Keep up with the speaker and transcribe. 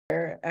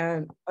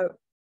And oh,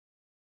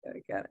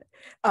 I got it.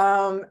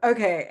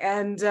 Okay,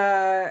 and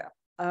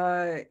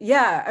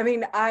yeah, I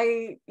mean,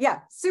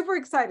 super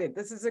excited.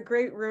 This is a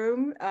great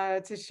room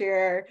to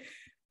share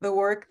the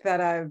work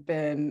that I've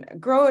been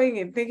growing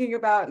and thinking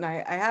about. And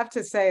I have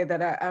to say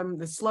that I'm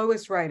the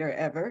slowest writer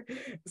ever.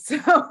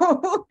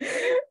 So,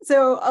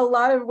 so a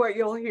lot of what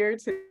you'll hear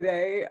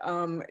today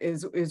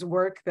is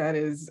work that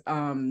is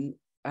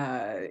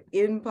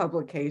in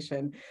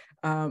publication,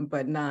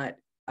 but not,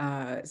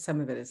 some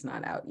of it is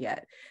not out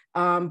yet.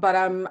 But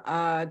I'm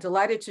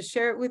delighted to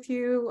share it with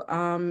you,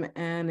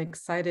 and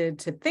excited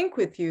to think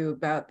with you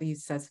about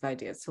these sets of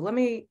ideas. So let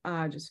me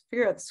just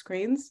figure out the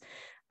screens.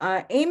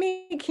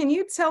 Amy, can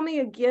you tell me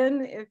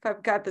again if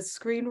I've got the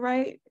screen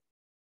right?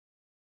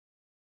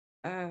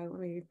 Let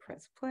me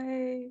press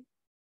play.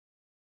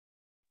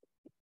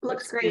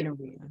 Looks great.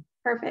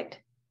 Perfect.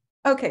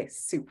 Okay,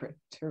 super,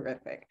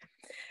 terrific.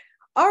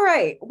 All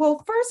right,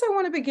 well, first I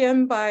want to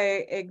begin by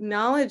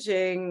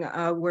acknowledging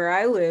where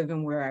I live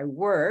and where I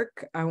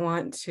work. I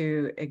want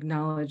to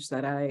acknowledge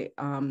that I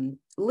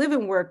live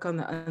and work on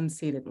the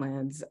unceded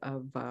lands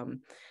of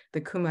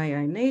the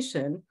Kumeyaay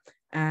Nation.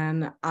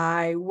 And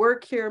I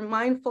work here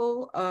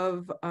mindful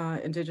of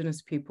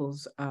Indigenous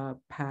peoples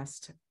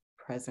past,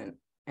 present,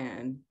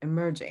 and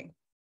emerging.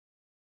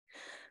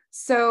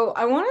 So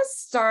I want to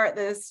start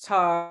this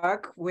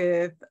talk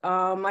with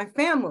my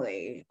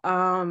family.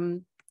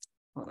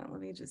 Hold on,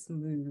 let me just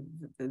move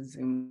the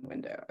Zoom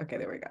window. Okay,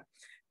 there we go.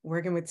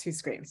 Working with two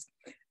screens.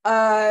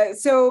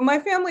 So my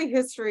family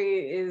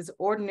history is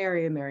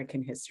ordinary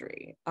American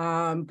history,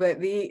 but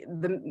the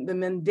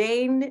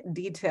mundane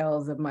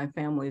details of my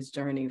family's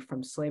journey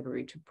from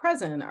slavery to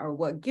present are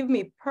what give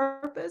me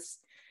purpose,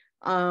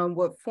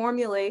 what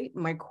formulate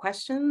my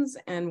questions,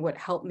 and what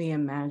help me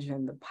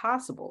imagine the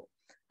possible.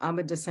 I'm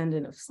a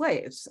descendant of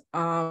slaves.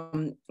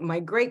 My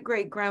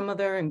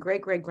great-great-grandmother and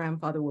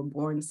great-great-grandfather were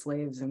born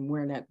slaves in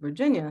Weirneck,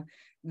 Virginia,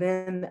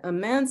 then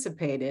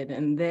emancipated,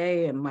 and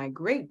they and my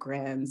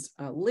great-grands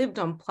lived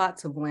on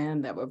plots of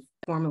land that were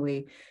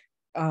formerly,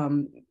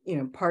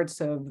 parts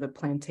of the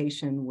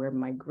plantation where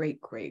my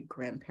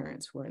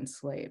great-great-grandparents were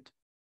enslaved.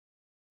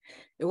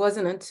 It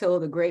wasn't until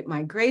the Great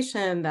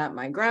Migration that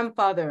my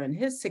grandfather and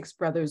his 6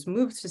 brothers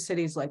moved to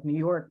cities like New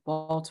York,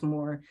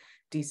 Baltimore,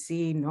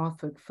 DC,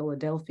 Norfolk,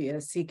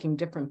 Philadelphia, seeking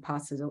different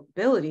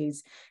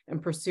possibilities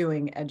and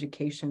pursuing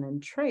education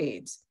and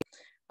trades.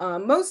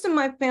 Most of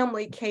my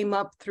family came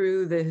up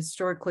through the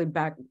historically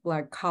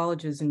Black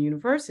colleges and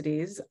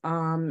universities,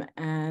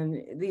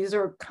 and these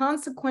are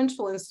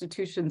consequential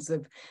institutions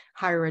of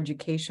higher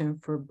education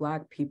for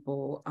Black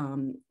people,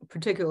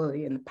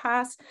 particularly in the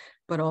past,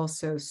 but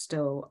also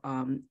still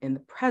in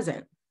the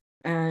present.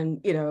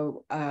 And,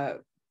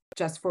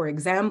 just for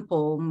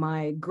example,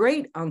 my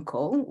great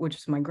uncle, which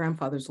is my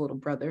grandfather's little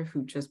brother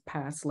who just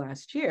passed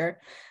last year,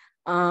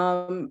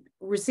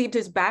 received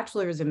his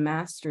bachelor's and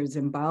master's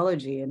in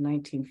biology in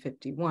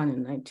 1951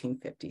 and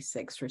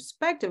 1956,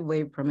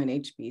 respectively, from an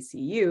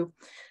HBCU,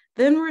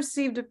 then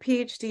received a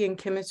PhD in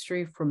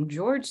chemistry from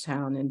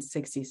Georgetown in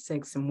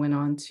 66 and went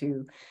on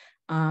to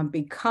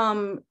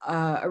become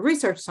a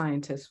research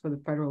scientist for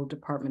the Federal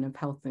Department of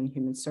Health and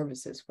Human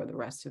Services for the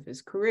rest of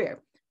his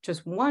career,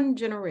 just one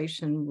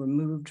generation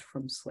removed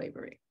from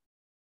slavery.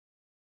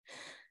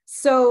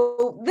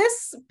 So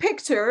this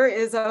picture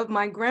is of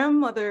my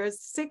grandmother's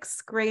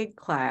 6th grade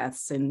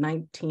class in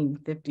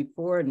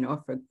 1954 in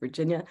Norfolk,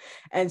 Virginia.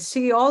 And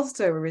she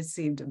also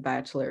received a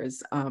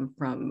bachelor's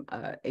from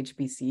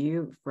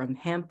HBCU, from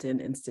Hampton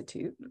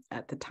Institute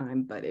at the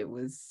time, but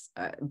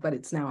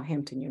it's now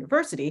Hampton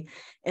University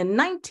in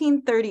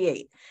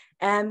 1938.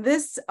 And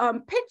this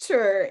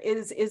picture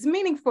is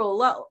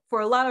meaningful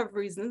for a lot of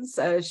reasons.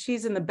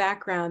 She's in the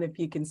background, if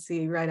you can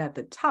see right at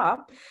the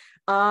top.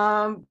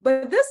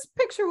 But this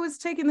picture was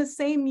taken the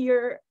same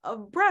year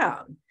of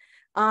Brown.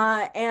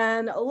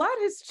 And a lot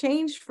has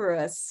changed for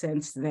us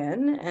since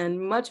then. And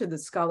much of the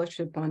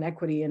scholarship on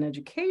equity and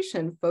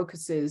education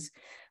focuses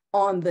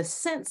on the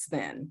since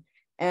then.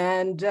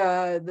 And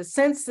the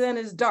since then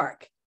is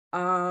dark.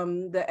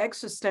 The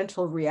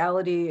existential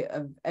reality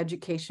of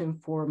education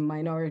for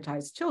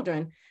minoritized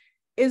children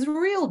is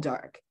real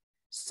dark.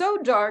 So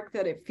dark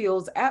that it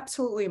feels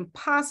absolutely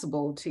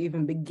impossible to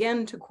even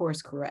begin to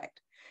course correct.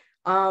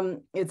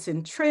 It's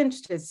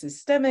entrenched, it's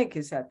systemic,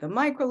 it's at the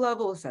micro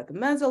level, it's at the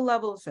meso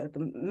level, it's at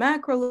the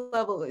macro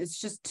level, it's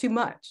just too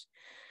much.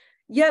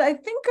 Yet I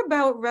think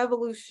about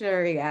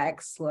revolutionary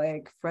acts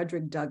like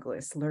Frederick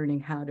Douglass learning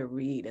how to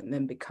read and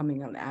then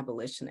becoming an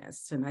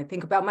abolitionist. And I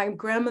think about my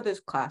grandmother's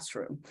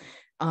classroom,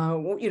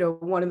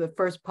 one of the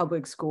first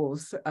public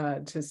schools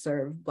to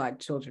serve Black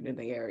children in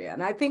the area.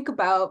 And I think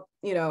about,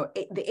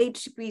 the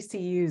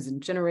HBCUs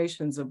and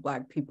generations of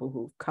Black people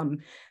who've come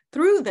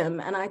through them.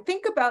 And I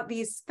think about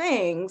these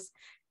things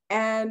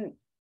and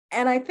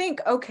I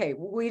think, okay,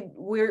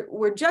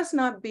 we're just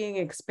not being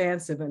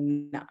expansive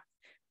enough.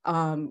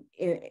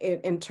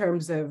 In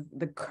terms of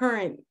the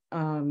current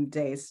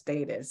day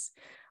status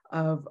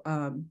of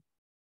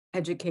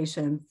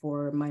education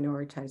for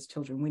minoritized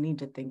children. We need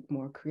to think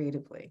more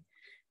creatively.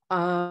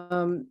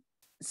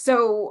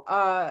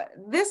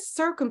 This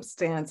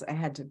circumstance, I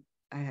had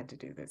to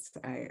do this.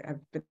 I've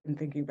been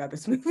thinking about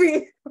this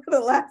movie for the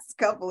last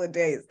couple of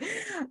days.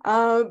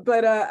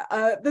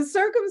 The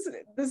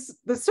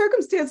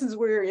circumstances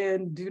we're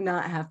in do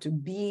not have to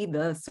be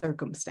the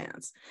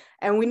circumstance.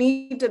 And we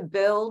need to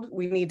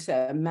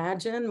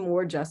imagine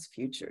more just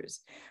futures.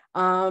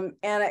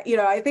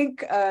 I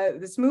think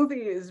this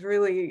movie is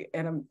really,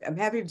 and I'm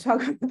happy to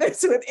talk about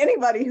this with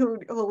anybody who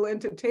will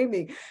entertain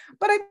me.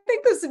 But I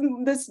think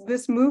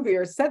this movie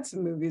or sets of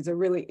movies are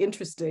really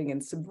interesting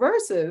and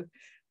subversive.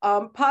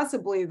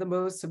 Possibly the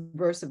most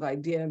subversive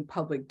idea in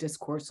public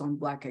discourse on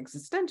Black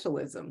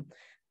existentialism,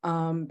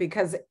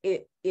 because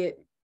it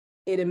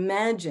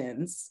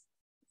imagines,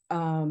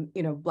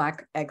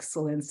 Black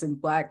excellence and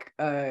Black,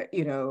 it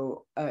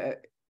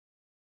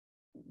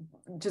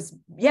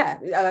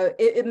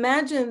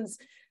imagines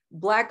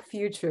Black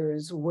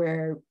futures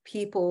where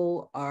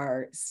people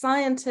are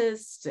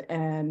scientists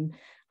and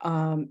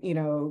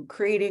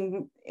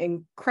creating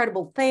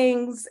incredible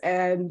things,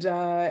 and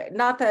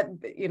not that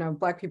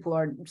Black people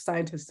are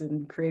scientists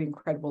and creating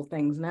incredible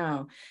things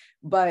now,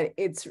 but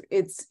it's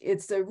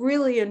a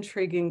really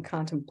intriguing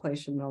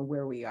contemplation on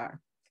where we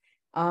are.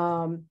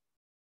 But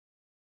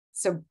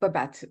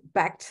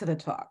back to the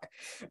talk.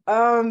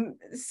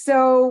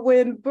 So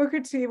when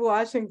Booker T.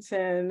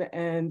 Washington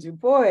and Du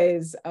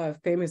Bois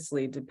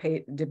famously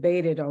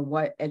debated on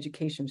what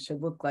education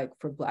should look like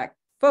for Black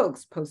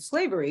folks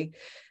post-slavery,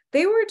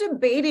 they were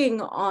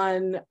debating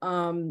on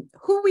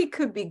who we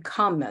could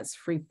become as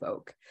free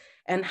folk,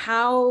 and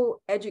how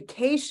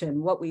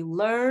education, what we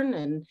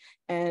learn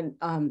and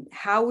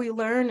how we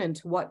learn and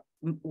to what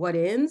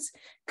ends,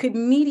 could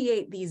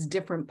mediate these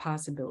different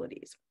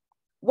possibilities.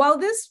 While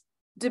this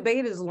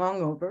debate is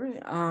long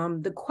over,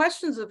 the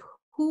questions of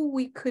who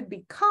we could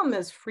become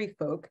as free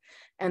folk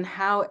and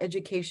how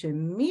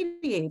education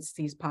mediates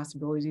these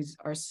possibilities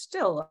are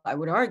still, I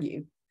would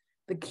argue,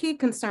 the key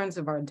concerns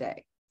of our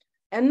day.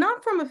 And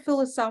not from a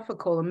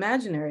philosophical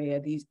imaginary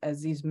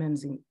as these men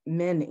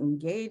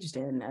engaged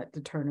in at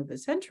the turn of the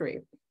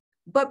century,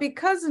 but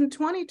because in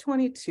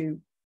 2022,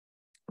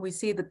 we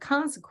see the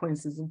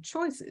consequences of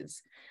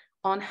choices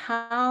on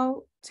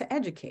how to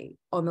educate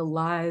on the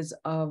lives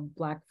of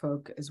Black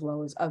folk as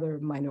well as other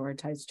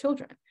minoritized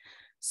children.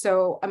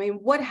 So,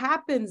 what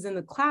happens in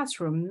the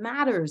classroom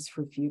matters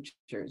for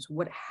futures.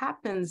 What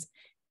happens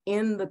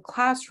in the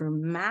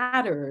classroom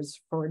matters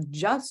for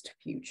just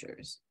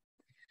futures.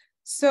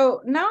 So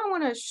now I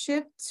want to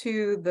shift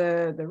to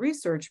the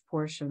research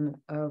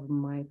portion of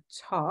my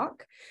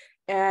talk.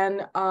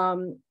 And I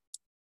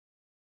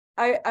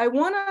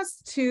want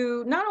us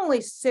to not only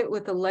sit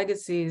with the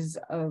legacies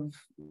of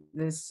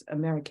this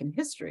American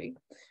history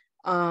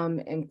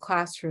in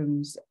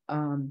classrooms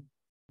of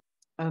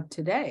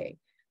today,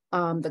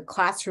 the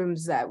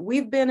classrooms that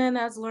we've been in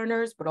as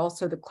learners, but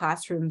also the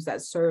classrooms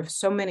that serve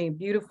so many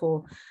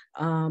beautiful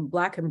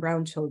Black and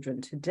Brown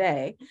children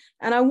today.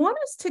 And I want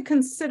us to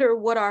consider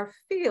what our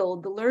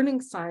field, the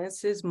learning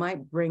sciences,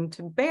 might bring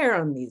to bear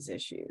on these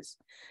issues.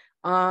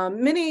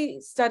 Many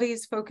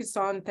studies focus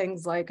on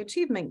things like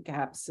achievement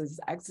gaps as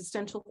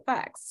existential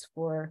facts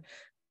for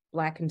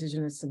Black,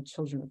 Indigenous, and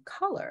children of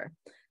color.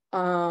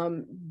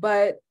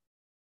 But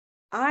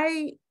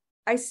I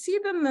see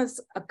them as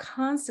a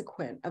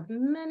consequence of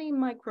many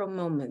micro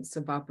moments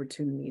of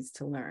opportunities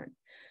to learn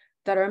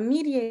that are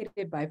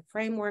mediated by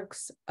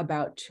frameworks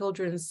about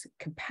children's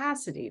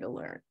capacity to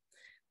learn,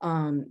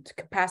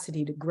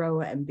 capacity to grow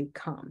and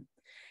become.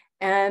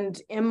 And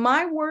in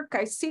my work,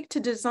 I seek to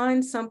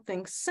design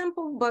something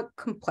simple but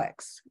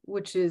complex,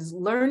 which is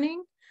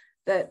learning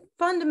that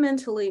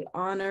fundamentally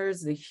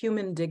honors the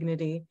human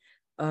dignity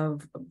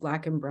of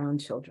Black and Brown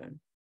children.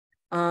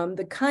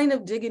 The kind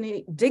of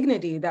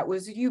dignity that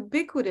was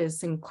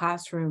ubiquitous in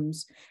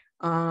classrooms,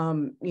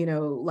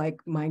 like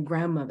my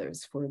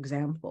grandmother's, for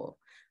example,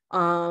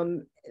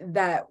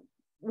 that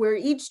where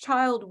each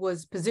child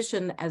was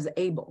positioned as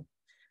able.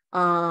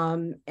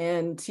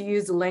 And to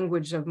use the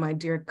language of my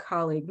dear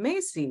colleague,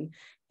 Macy,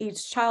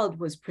 each child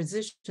was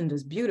positioned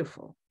as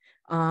beautiful,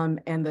 and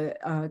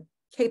the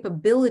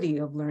capability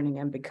of learning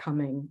and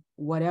becoming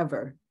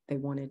whatever they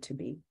wanted to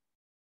be.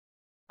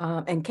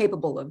 And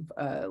capable of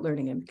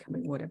learning and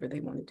becoming whatever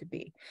they wanted to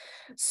be.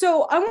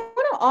 So I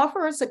want to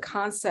offer us a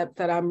concept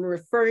that I'm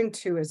referring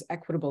to as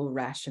equitable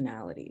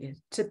rationality,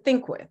 to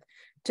think with,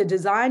 to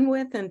design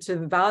with, and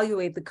to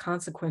evaluate the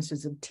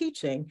consequences of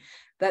teaching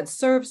that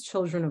serves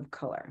children of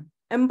color.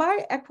 And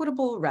by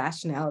equitable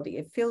rationality,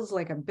 it feels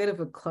like a bit of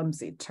a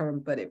clumsy term,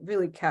 but it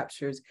really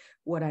captures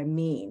what I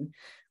mean.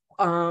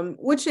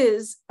 Which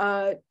is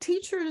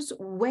teachers'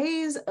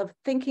 ways of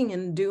thinking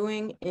and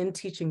doing in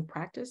teaching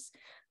practice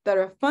that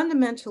are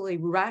fundamentally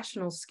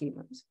rational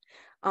schemas,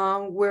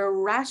 where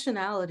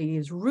rationality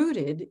is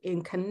rooted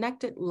in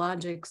connected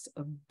logics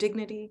of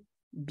dignity,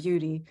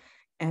 beauty,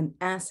 and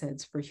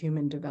assets for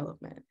human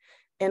development.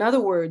 In other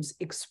words,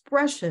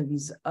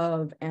 expressions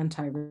of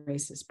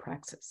anti-racist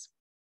praxis.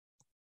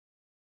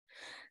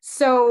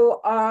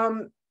 So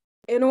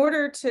in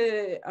order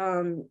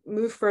to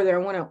move further,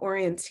 I want to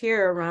orienteer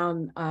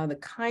around the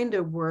kind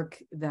of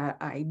work that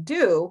I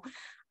do,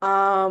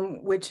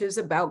 which is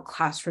about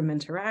classroom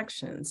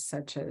interactions,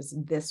 such as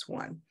this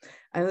one.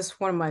 And this is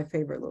one of my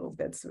favorite little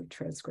bits of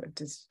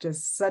transcript. It's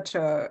just such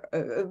a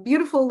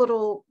beautiful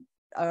little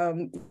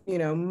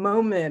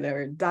moment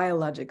or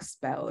dialogic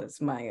spell, as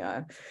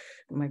my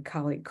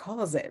colleague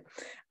calls it.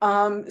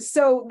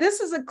 So this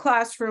is a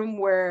classroom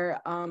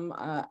where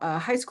a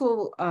high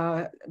school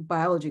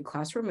biology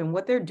classroom, and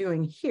what they're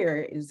doing here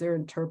is they're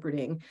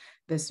interpreting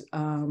this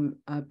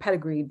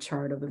pedigree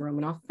chart of the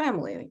Romanoff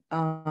family.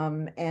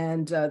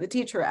 And the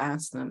teacher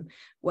asked them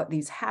what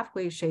these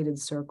halfway shaded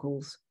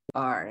circles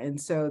are. And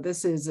so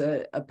this is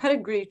a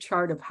pedigree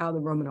chart of how the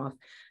Romanoff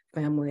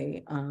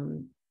family,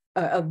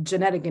 of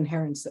genetic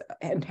inheritance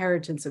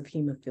of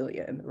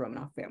hemophilia in the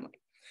Romanoff family.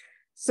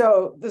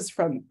 So this is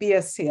from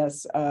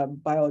BSCS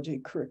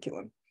biology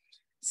curriculum.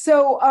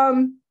 So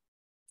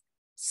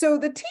so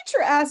the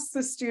teacher asks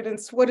the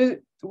students, what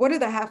do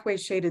the halfway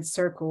shaded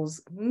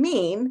circles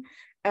mean?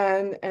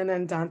 And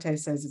then Dante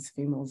says it's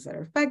females that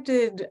are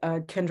affected.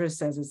 Kendra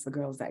says it's the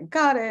girls that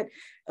got it.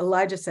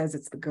 Elijah says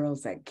it's the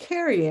girls that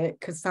carry it.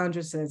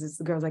 Cassandra says it's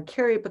the girls that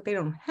carry it, but they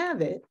don't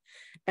have it.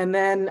 And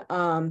then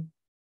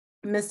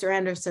Mr.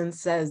 Anderson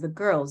says, the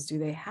girls, do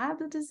they have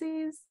the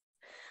disease?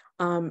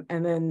 And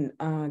then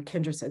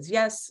Kendra says,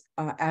 yes.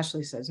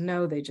 Ashley says,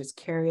 no, they just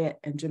carry it.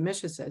 And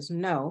Jamisha says,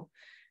 no,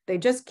 they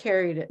just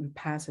carried it and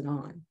pass it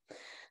on.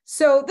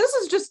 So this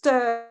is just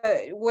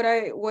what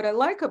I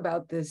like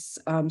about this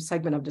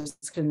segment of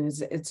discussion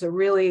is it's a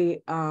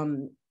really,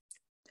 to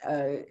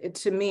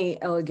me,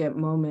 elegant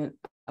moment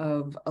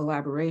of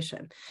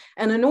elaboration.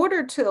 And in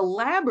order to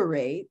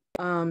elaborate,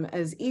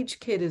 as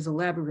each kid is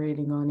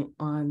elaborating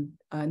on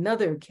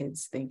another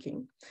kid's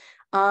thinking,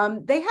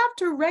 they have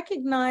to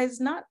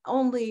recognize not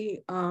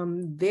only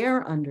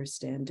their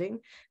understanding,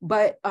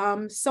 but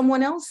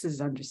someone else's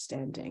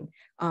understanding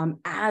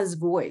as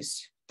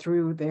voiced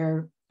through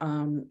their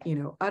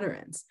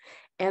utterance.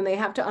 And they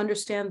have to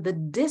understand the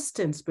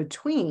distance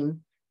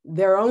between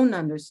their own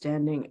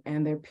understanding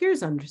and their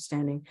peers'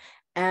 understanding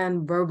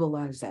and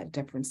verbalize that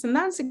difference. And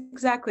that's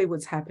exactly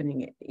what's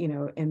happening,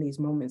 in these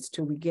moments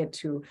till we get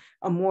to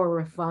a more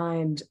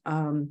refined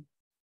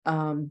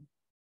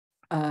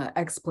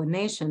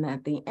explanation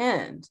at the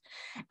end.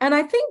 And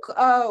I think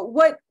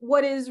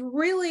what is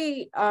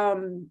really,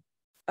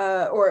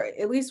 or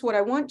at least what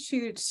I want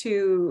you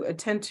to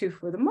attend to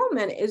for the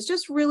moment, is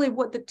just really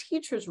what the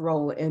teacher's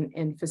role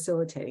in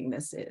facilitating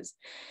this is.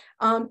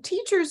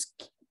 Teachers'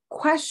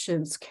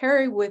 questions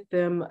carry with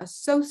them a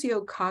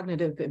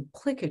socio-cognitive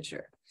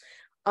implicature,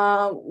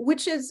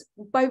 which is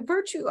by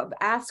virtue of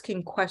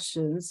asking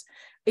questions,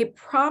 it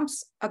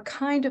prompts a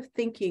kind of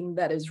thinking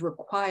that is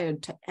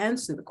required to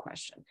answer the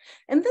question.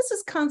 And this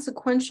is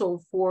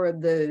consequential for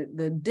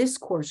the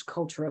discourse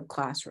culture of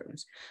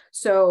classrooms.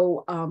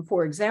 So,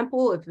 for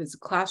example, if it's a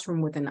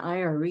classroom with an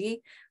IRE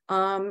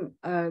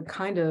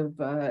kind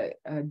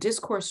of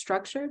discourse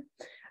structure,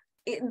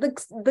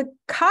 the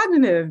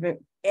cognitive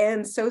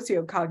and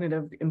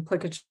socio-cognitive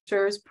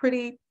implicature is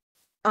pretty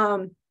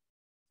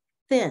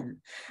thin.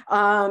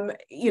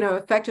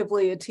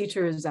 Effectively, a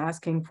teacher is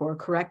asking for a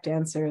correct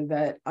answer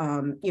that,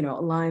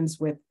 aligns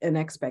with an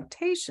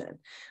expectation.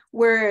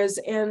 Whereas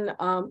in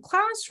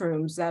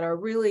classrooms that are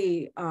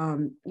really,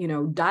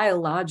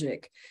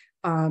 dialogic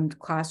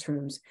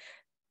classrooms,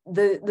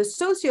 the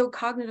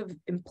socio-cognitive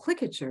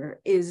implicature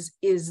is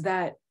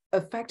that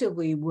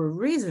effectively we're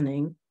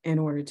reasoning in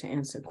order to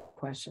answer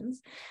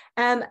questions.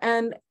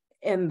 And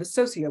the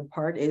socio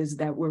part is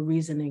that we're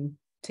reasoning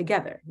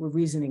together. We're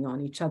reasoning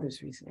on each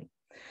other's reasoning.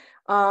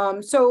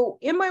 So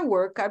in my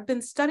work, I've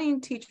been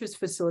studying teachers'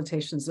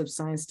 facilitations of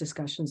science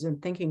discussions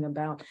and thinking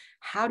about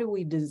how do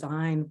we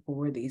design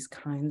for these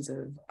kinds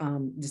of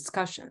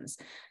discussions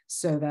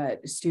so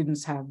that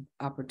students have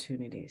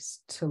opportunities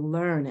to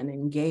learn and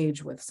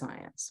engage with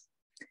science.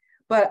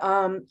 But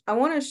I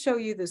want to show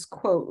you this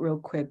quote real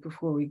quick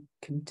before we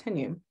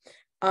continue.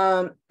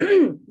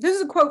 This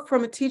is a quote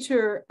from a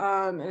teacher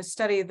in a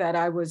study that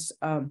I was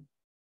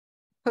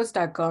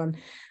postdoc on.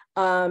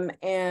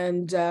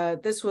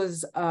 This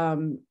was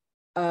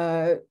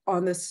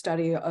on this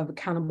study of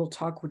accountable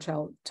talk, which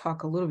I'll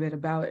talk a little bit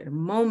about in a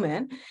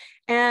moment.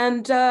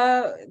 And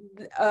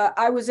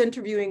I was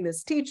interviewing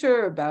this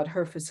teacher about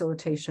her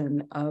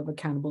facilitation of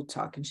accountable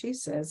talk. And she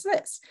says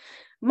this: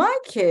 my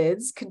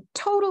kids could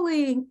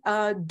totally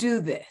do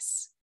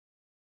this,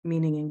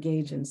 meaning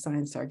engage in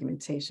science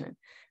argumentation.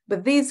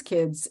 But these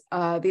kids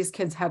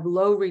have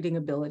low reading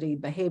ability,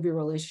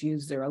 behavioral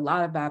issues. There are a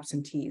lot of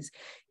absentees.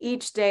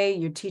 Each day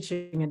you're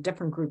teaching a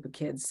different group of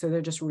kids, so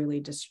they're just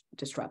really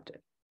disruptive.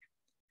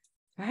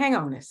 Now, hang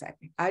on a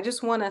second. I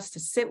just want us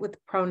to sit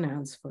with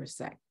pronouns for a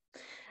sec.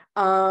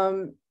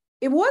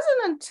 It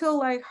wasn't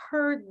until I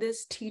heard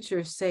this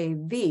teacher say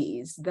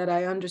these that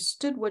I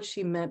understood what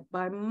she meant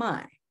by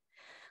my.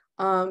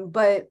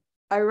 But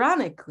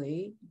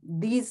ironically,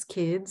 these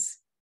kids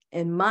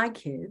and my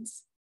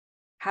kids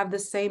have the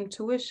same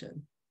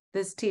tuition.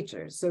 this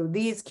teacher. So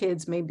these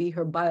kids may be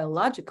her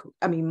biological,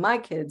 my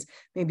kids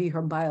may be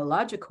her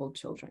biological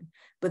children,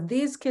 but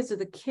these kids are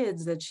the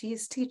kids that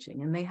she's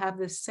teaching, and they have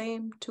the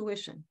same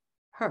tuition,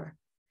 her.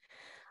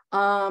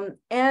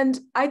 And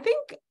I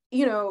think,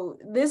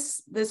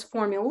 this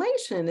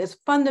formulation is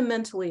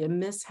fundamentally a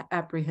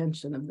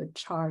misapprehension of the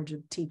charge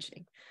of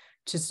teaching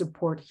to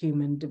support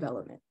human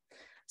development.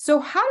 So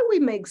how do we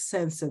make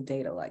sense of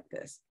data like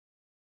this?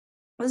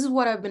 This is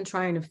what I've been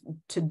trying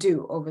to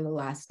do over the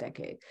last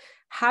decade.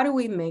 How do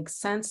we make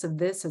sense of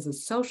this as a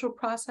social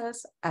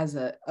process,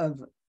 of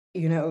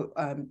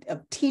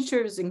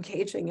teachers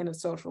engaging in a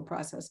social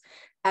process,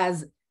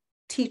 as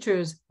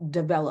teachers'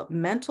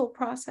 developmental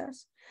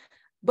process,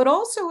 but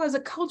also as a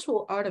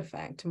cultural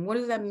artifact? And what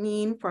does that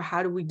mean for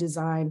how do we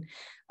design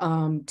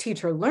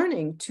teacher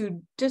learning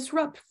to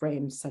disrupt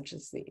frames such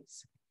as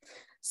these?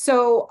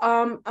 So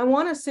I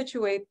want to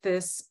situate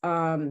this,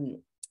 or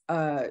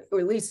at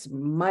least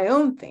my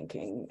own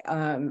thinking,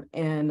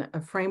 in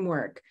a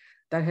framework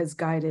that has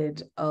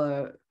guided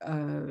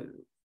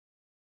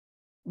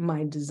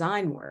my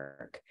design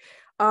work,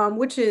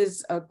 which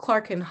is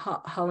Clarke and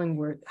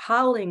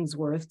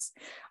Hollingsworth's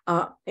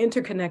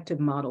interconnected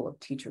model of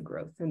teacher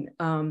growth.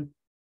 And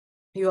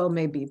you all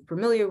may be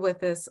familiar with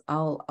this.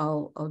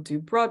 I'll do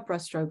broad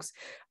brushstrokes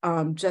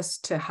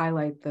just to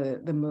highlight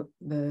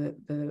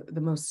the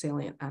most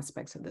salient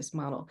aspects of this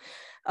model.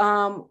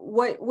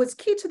 What's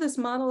key to this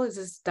model is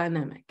it's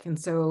dynamic, and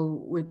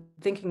so we're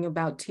thinking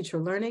about teacher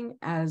learning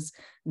as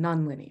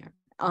nonlinear,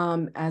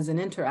 as an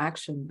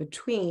interaction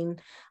between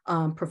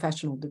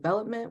professional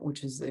development,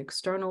 which is the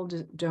external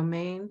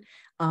domain,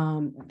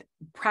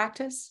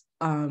 practice,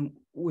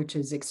 which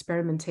is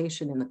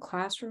experimentation in the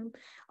classroom,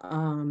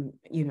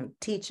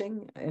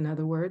 teaching, in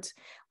other words,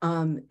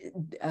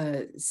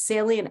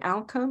 salient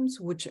outcomes,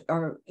 which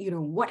are,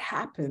 what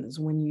happens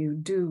when you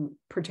do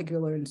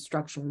particular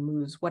instructional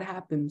moves, what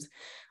happens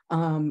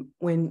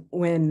when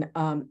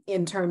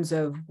in terms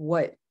of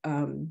what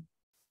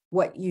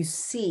you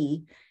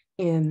see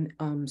in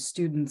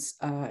students'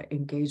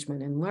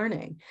 engagement in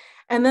learning.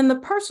 And then the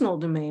personal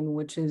domain,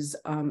 which is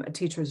a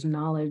teacher's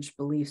knowledge,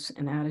 beliefs,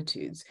 and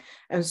attitudes.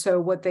 And so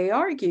what they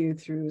argue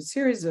through a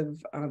series of,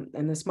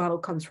 and this model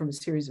comes from a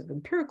series of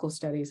empirical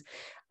studies,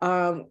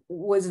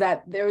 was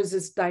that there was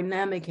this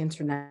dynamic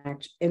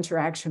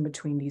interaction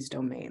between these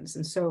domains.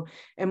 And so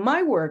in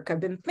my work, I've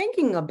been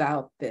thinking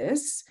about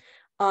this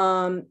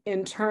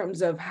in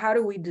terms of how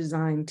do we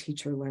design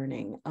teacher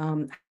learning?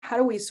 How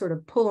do we sort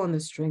of pull on the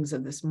strings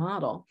of this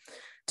model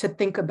to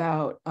think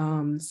about,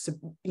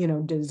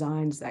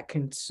 designs that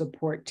can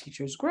support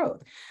teachers'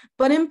 growth?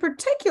 But in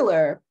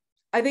particular,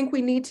 I think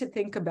we need to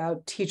think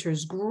about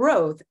teachers'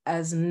 growth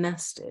as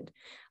nested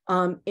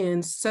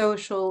in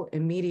social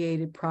and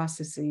mediated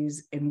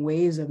processes and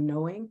ways of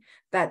knowing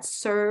that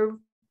serve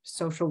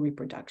social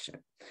reproduction.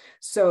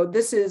 So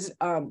this is,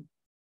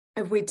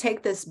 if we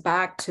take this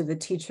back to the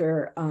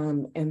teacher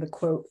in the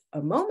quote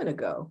a moment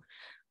ago,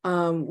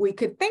 we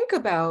could think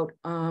about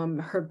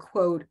her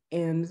quote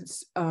in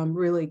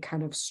really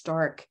kind of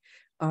stark,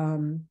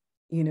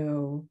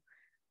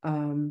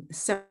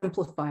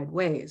 simplified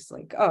ways,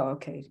 like, oh,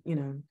 okay,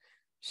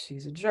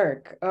 she's a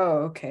jerk.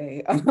 Oh,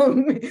 okay.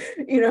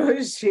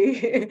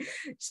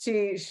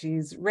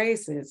 She's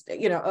racist.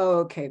 Oh,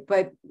 okay.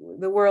 But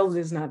the world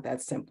is not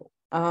that simple.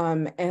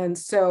 And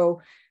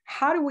so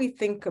how do we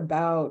think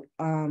about,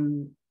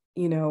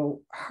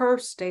 her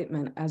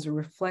statement as a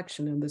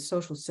reflection of the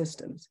social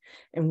systems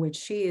in which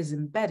she is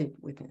embedded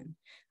within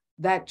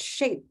that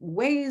shape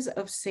ways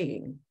of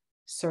seeing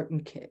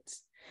certain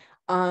kids?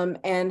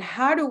 And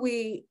how do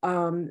we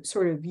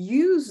sort of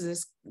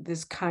use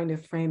this kind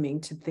of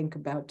framing to think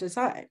about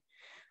design,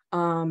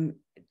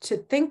 to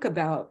think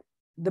about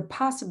the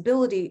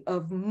possibility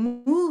of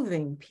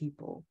moving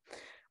people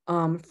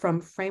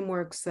from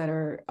frameworks that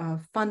are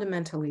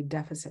fundamentally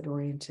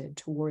deficit-oriented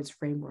towards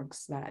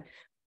frameworks that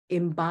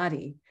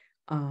embody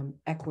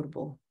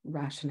equitable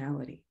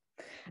rationality.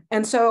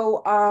 And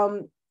so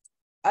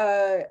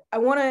I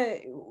want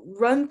to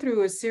run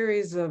through a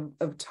series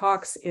of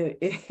talks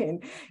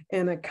in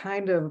a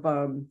kind of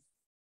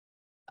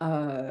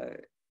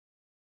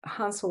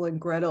Hansel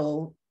and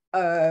Gretel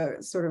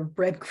sort of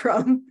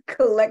breadcrumb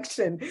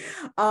collection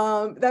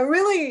that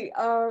really,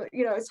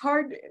 it's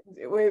hard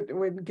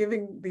when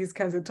giving these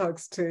kinds of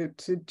talks to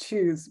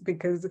choose,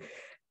 because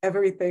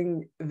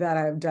everything that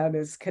I've done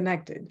is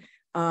connected,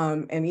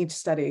 and each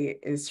study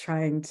is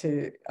trying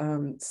to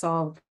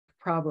solve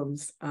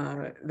problems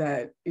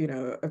that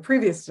a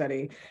previous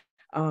study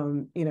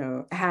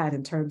had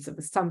in terms of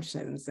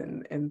assumptions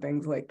and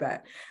things like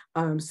that.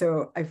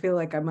 So I feel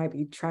like I might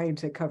be trying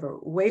to cover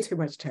way too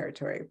much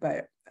territory,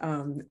 but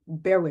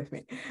bear with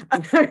me.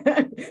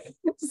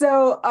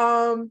 So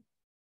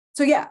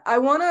yeah, I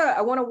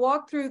wanna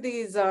walk through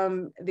these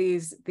a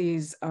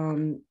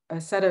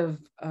set of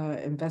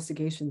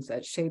investigations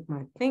that shape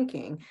my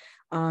thinking,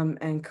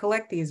 and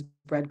collect these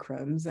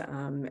breadcrumbs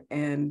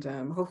and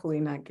hopefully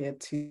not get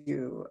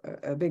to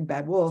a big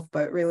bad wolf,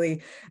 but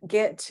really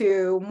get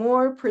to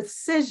more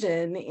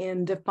precision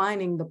in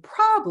defining the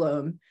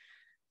problem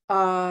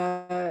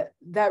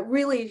that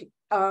really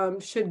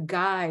should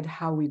guide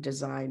how we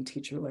design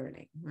teacher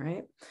learning,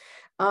 right?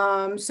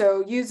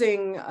 So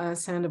using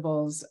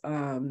Sandoval's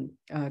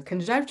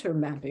conjecture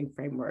mapping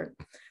framework,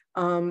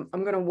 I'm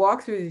going to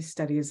walk through these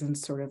studies and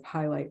sort of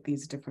highlight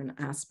these different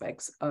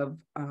aspects of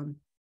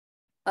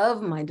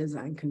my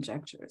design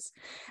conjectures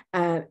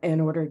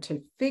in order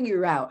to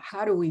figure out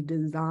how do we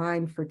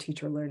design for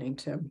teacher learning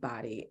to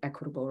embody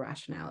equitable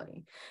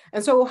rationality.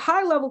 And so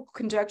high level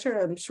conjecture,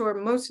 I'm sure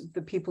most of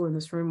the people in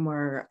this room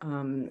are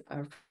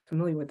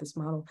familiar with this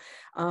model,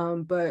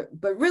 but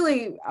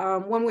really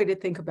one way to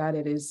think about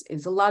it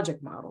is a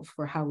logic model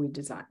for how we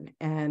design.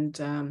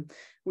 And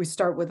we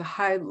start with a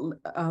high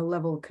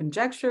level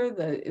conjecture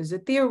that is a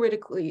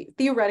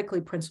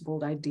theoretically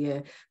principled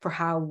idea for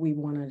how we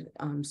want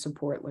to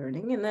support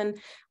learning. And then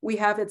we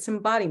have its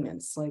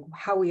embodiments, like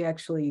how we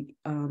actually,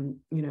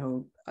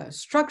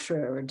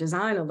 structure or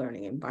design a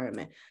learning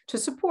environment to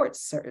support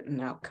certain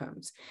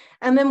outcomes.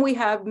 And then we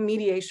have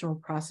mediational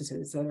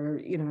processes that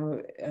are,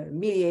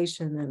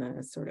 mediation in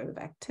a sort of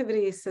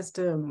activity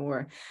system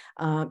or,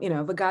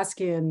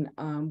 Vygotsky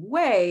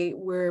way,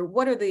 where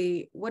what are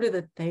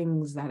the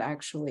things that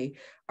actually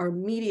are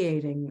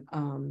mediating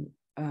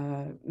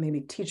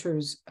maybe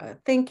teachers'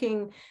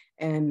 thinking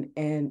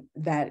and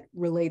that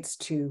relates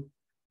to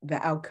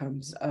the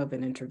outcomes of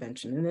an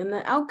intervention. And then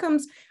the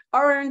outcomes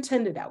are our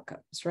intended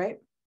outcomes, right?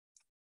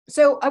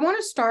 So I want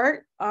to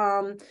start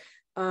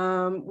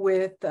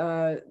with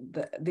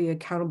the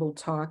Accountable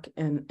Talk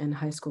and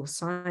High School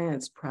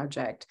Science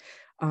project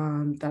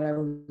that I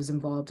was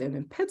involved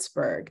in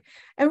Pittsburgh.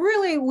 And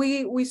really,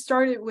 we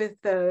started with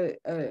the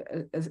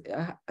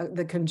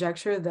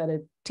conjecture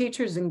that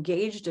teachers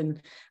engaged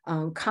in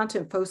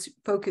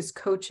content-focused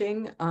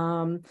coaching,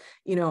 on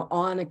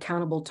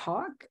Accountable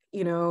Talk,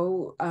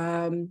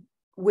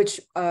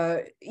 which,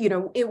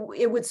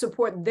 it would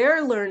support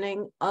their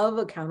learning of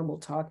Accountable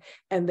Talk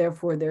and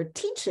therefore their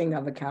teaching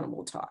of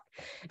Accountable Talk.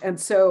 And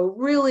so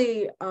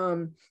really,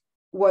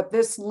 what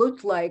this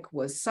looked like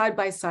was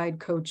side-by-side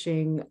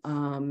coaching,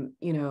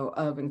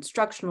 of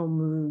instructional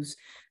moves.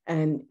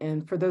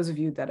 And for those of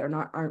you that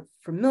aren't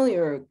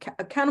familiar,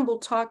 Accountable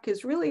Talk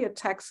is really a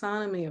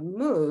taxonomy of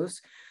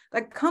moves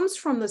that comes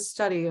from the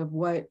study of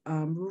what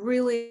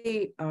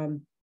really,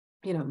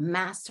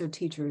 master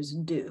teachers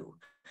do.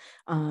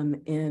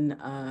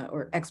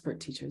 Or expert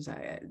teachers,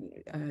 I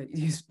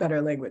use better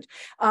language.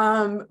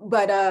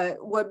 But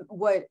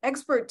what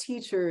expert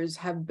teachers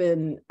have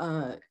been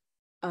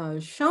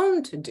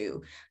shown to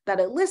do, that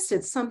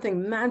elicited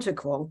something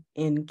magical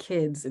in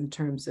kids in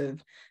terms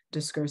of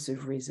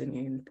discursive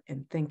reasoning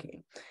and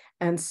thinking.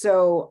 And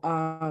so,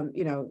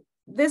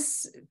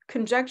 this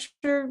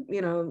conjecture,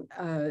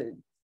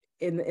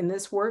 in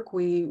this work,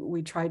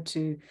 we tried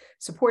to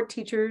support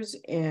teachers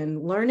in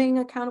learning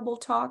Accountable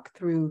Talk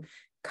through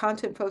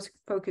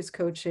content-focused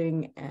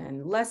coaching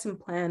and lesson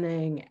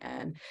planning,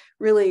 and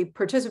really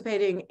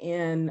participating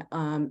in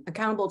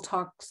Accountable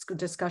Talks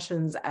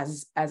discussions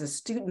as a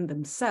student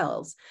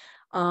themselves.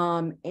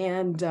 Let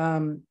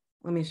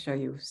me show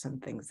you some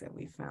things that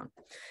we found.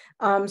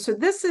 So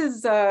this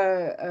is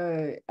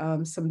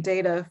some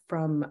data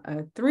from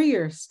a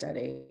 3-year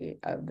study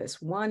of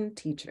this one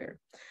teacher.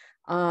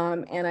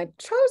 And I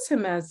chose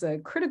him as a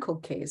critical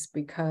case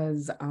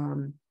because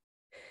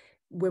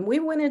when we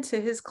went into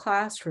his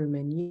classroom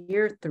in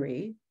year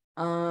 3,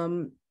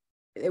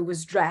 it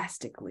was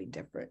drastically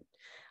different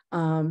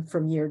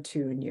from year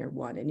 2 and year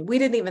 1. And we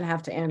didn't even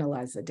have to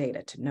analyze the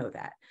data to know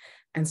that.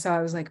 And so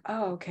I was like,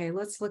 oh, okay,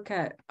 let's look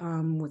at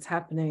what's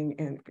happening.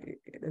 And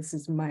this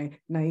is my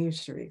naive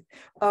Sherice.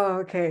 Oh,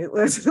 okay,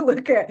 let's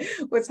look at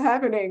what's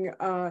happening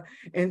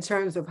in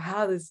terms of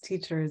how this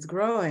teacher is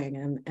growing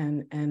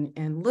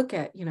and look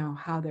at,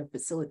 how their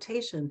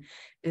facilitation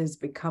is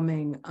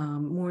becoming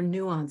more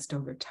nuanced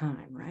over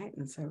time, right?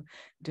 And so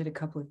did a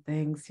couple of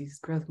things,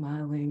 used growth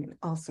modeling and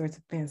all sorts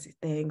of fancy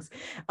things.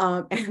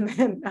 And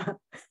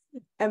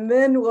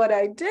then what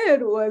I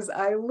did was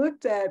I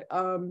looked at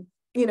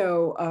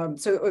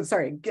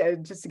sorry,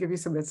 just to give you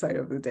some insight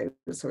of the data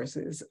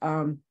sources.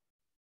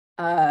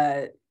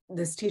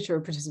 This teacher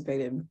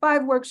participated in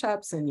 5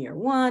 workshops in year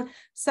 1,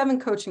 7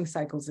 coaching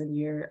cycles in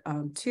year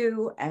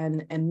 2,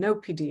 and no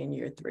PD in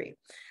year 3.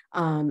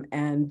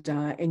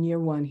 In year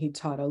 1, he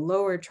taught a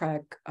lower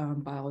track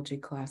biology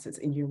classes.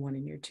 In year 1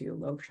 and year 2,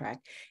 low track,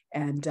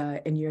 and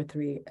in year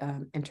 3,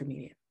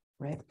 intermediate.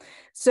 Right.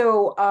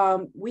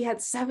 So we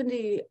had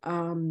 70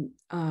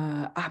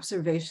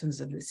 observations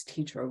of this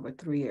teacher over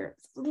 3 years.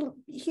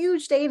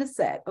 Huge data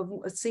set of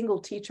a single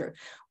teacher,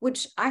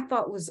 which I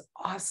thought was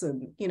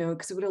awesome,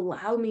 because it would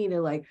allow me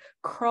to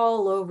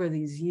crawl over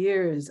these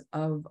years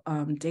of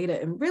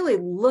data and really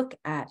look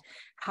at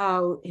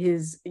how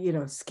his,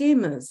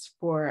 schemas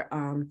for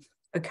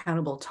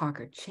Accountable Talk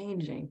are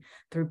changing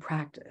through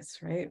practice,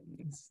 right?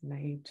 It's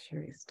naive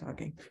Sherice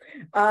talking.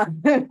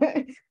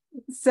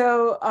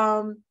 So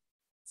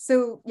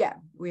yeah,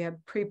 we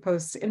have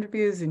pre-post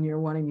interviews in year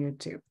 1 and year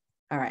 2.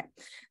 All right.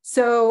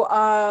 So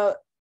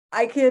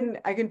I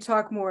can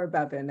talk more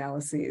about the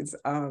analyses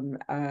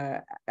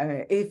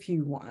if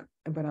you want,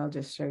 but I'll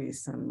just show you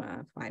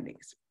some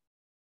findings.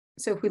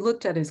 So if we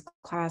looked at his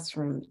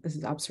classroom, this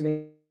is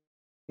observation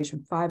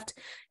 5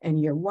 in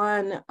year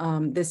 1.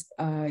 This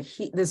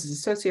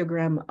is a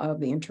sociogram of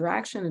the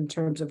interaction in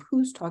terms of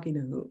who's talking to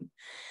whom.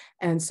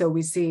 And so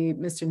we see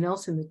Mr.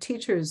 Nelson, the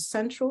teacher, is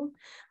central.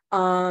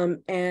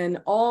 And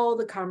all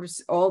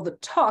the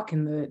talk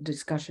in the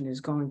discussion is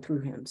going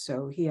through him.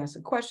 So he asks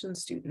a question,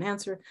 student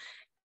answer,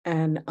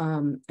 and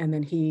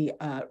then he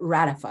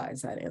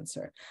ratifies that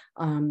answer.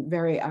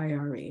 Very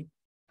IRE.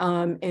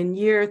 In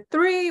year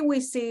 3, we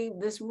see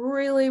this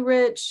really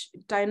rich,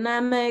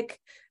 dynamic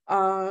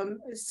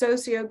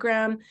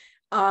sociogram.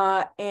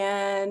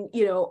 And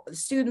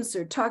students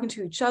are talking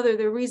to each other,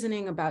 they're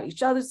reasoning about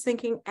each other's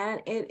thinking,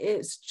 and it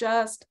is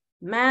just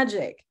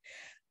magic.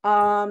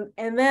 And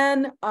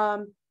then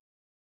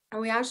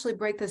we actually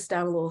break this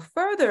down a little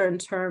further in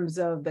terms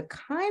of the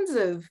kinds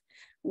of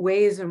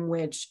ways in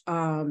which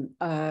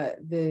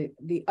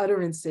the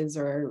utterances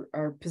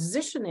are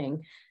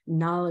positioning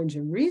knowledge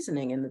and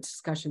reasoning in the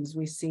discussions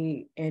we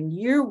see in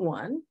year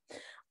 1.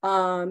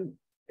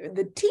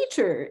 The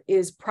teacher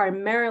is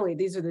primarily,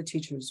 these are the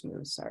teacher's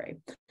moves, sorry.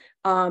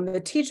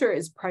 The teacher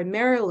is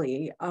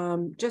primarily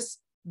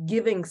just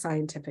giving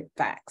scientific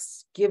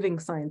facts, giving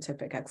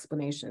scientific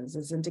explanations,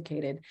 as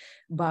indicated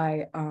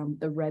by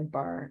the red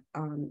bar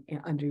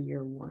under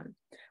year 1.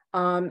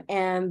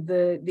 And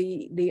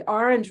the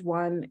orange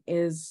one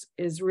is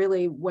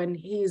really when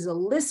he's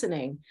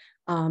eliciting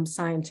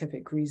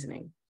scientific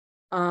reasoning.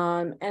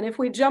 And if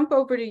we jump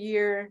over to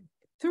year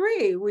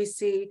 3, we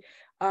see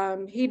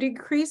he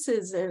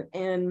decreases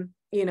in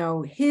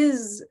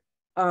his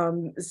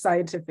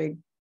scientific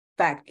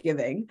fact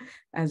giving,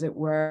 as it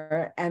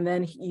were, and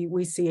then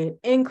we see an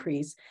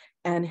increase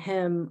in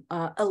him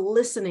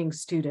eliciting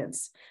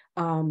students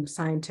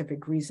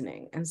scientific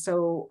reasoning. And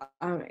so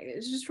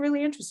it's just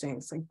really interesting.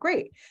 It's like,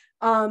 great.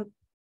 But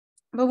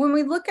when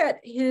we look at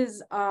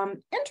his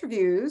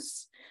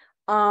interviews,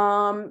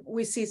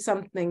 we see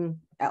something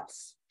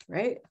else,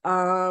 right?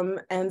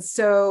 And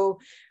so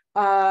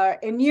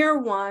in year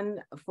 1,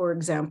 for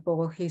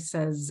example, he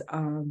says,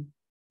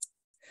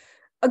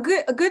 a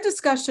good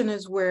discussion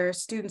is where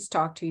students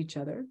talk to each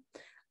other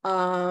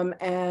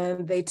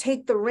and they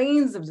take the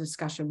reins of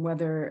discussion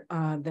rather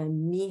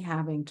than me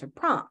having to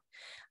prompt.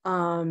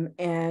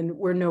 And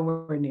we're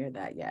nowhere near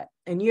that yet.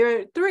 In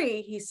year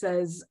 3, he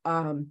says,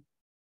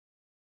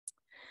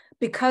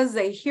 because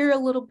they hear a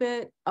little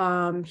bit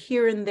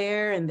here and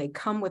there, and they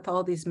come with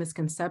all these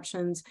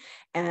misconceptions,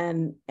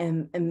 and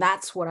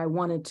that's what I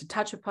wanted to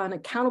touch upon.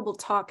 Accountable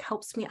talk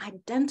helps me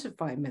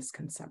identify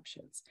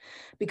misconceptions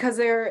because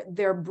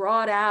they're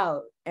brought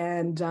out,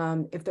 and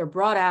if they're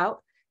brought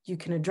out, you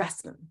can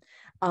address them.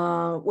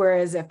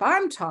 Whereas if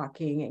I'm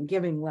talking and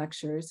giving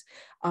lectures,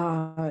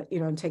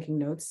 and taking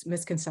notes,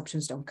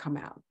 misconceptions don't come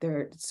out.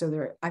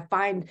 I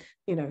find,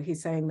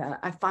 he's saying that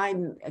I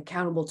find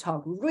accountable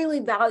talk really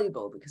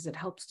valuable because it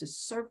helps to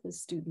surface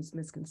students'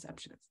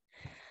 misconceptions.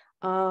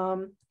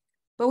 But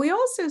we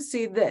also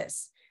see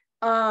this.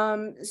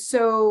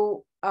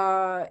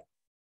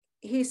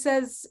 He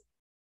says,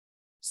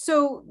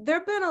 so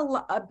there've been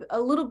a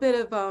little bit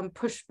of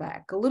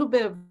pushback, a little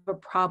bit of a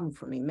problem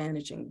for me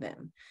managing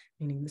them,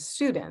 meaning the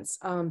students.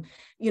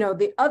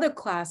 The other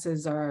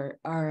classes are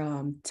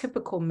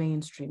typical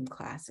mainstream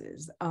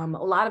classes. A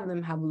lot of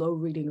them have low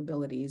reading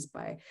abilities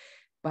by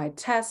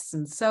tests,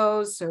 and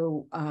so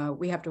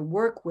we have to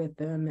work with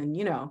them and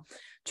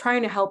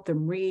trying to help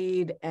them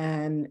read.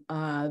 And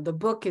the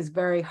book is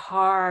very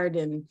hard,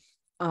 and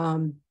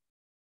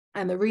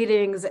the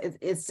readings,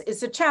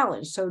 it's a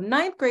challenge. So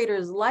 9th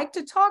graders like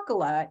to talk a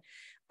lot.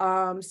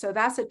 So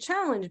that's a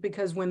challenge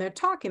because when they're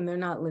talking, they're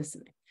not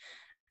listening.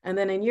 And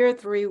then in year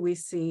 3, we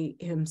see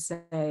him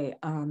say,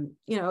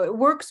 it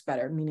works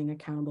better, meaning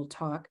accountable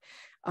talk,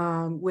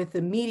 with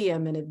the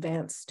medium and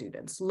advanced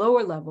students,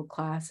 lower level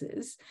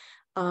classes.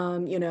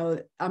 I'm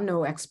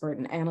no expert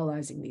in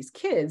analyzing these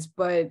kids,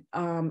 but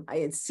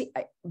I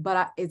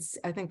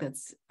think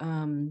that's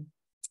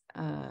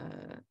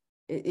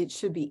it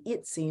should be,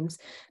 it seems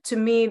to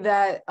me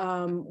that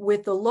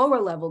with the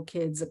lower level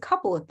kids, a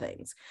couple of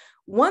things.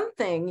 One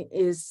thing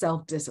is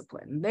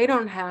self-discipline. They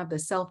don't have the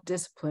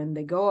self-discipline.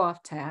 They go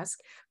off task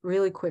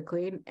really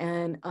quickly.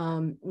 And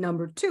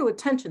number 2,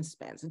 attention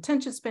spans.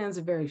 Attention spans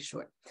are very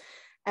short.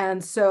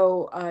 And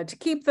so to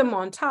keep them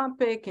on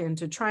topic and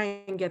to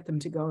try and get them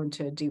to go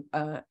into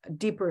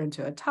deeper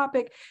into a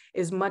topic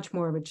is much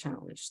more of a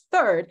challenge.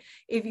 Third,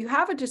 if you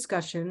have a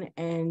discussion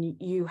and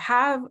you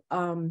have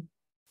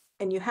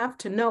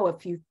to know a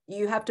few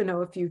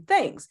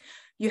things.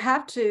 You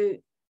have to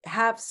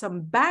have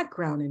some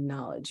background in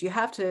knowledge. You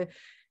have to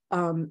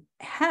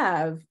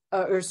have,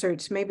 or sorry,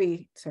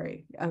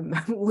 I'm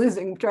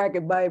losing track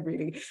of my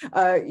reading.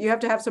 You have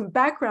to have some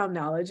background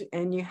knowledge,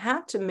 and you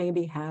have to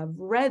maybe have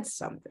read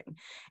something.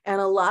 And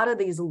a lot of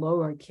these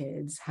lower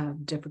kids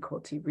have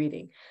difficulty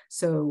reading,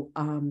 so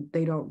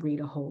they don't read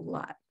a whole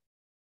lot.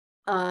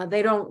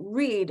 They don't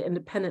read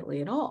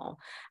independently at all,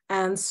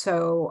 and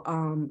so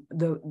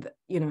those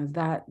are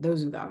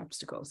the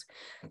obstacles.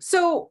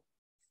 So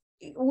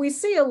we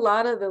see a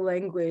lot of the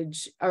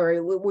language, or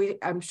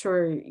I'm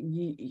sure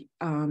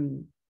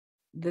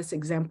this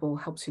example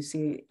helps you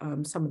see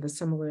some of the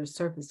similar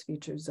surface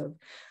features of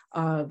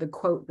the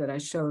quote that I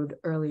showed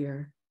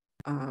earlier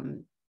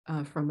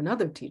from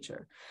another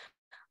teacher.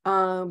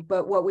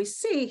 But what we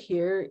see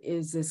here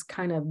is this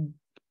kind of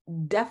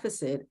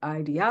deficit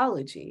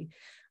ideology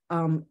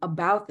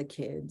about the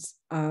kids.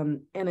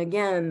 And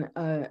again,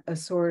 a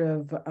sort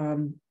of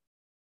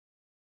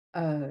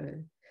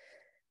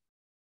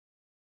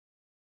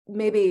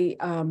maybe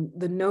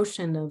the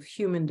notion of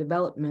human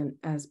development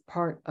as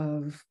part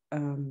of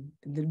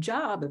the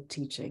job of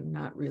teaching,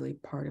 not really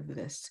part of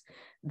this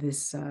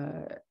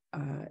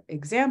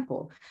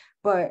example.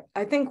 But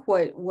I think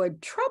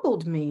what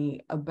troubled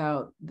me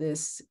about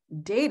this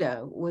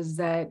data was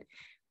that,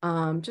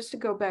 just to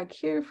go back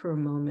here for a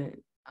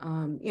moment,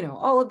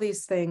 all of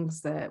these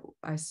things that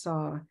I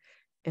saw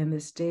in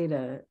this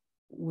data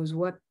was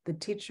what the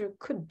teacher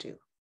could do.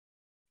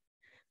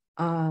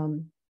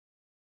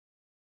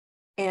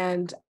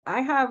 And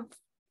I have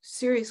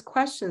serious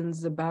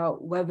questions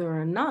about whether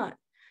or not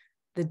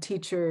the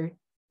teacher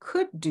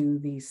could do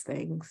these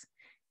things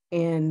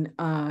in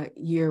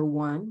year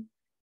one,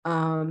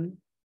 or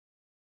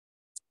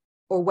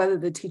whether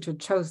the teacher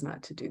chose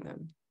not to do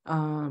them.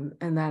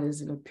 And that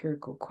is an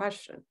empirical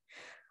question.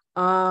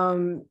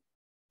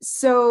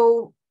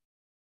 So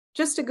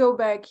just to go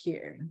back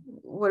here,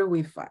 what do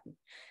we find?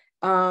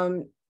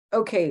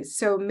 Okay,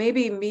 so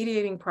maybe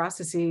mediating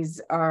processes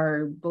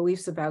are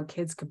beliefs about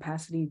kids'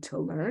 capacity to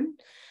learn.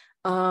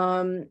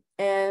 And,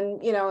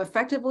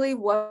 effectively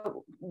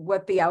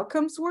what the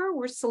outcomes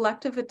were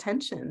selective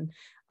attention,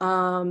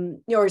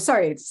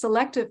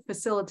 selective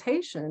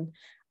facilitation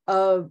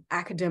of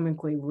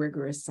academically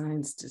rigorous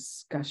science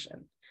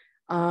discussion.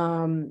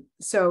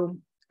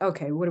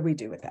 Okay, what do we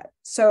do with that?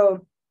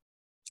 So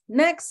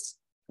next,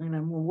 and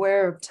I'm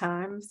aware of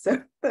time,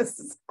 so this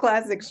is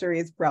classic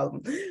Sherice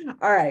problem.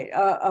 All right,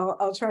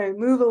 I'll try and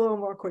move a little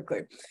more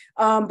quickly.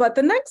 But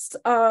the next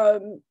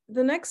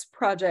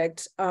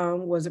project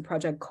was a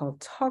project called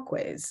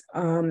Talkways.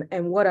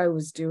 And what I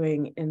was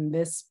doing in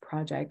this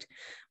project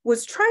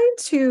was trying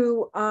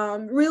to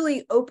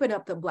really open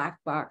up the black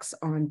box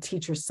on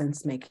teacher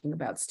sense making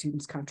about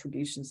students'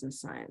 contributions in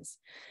science.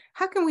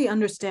 How can we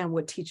understand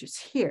what teachers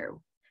hear,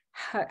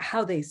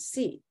 how they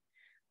see?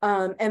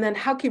 And then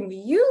how can we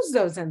use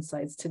those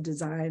insights to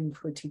design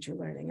for teacher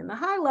learning? And the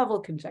high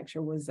level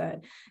conjecture was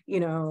that,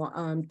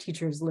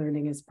 teachers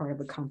learning is part of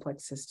a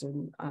complex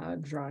system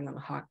drawing on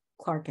the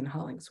Clarke and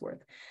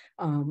Hollingsworth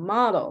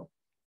model.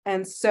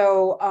 And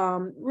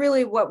so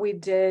really what we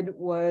did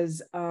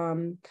was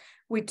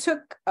we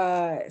took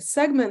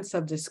segments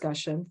of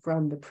discussion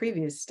from the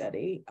previous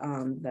study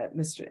from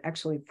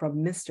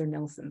Mr.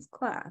 Nelson's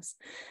class.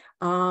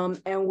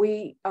 And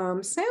we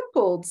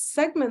sampled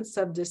segments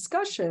of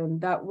discussion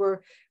that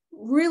were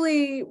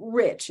really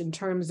rich in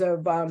terms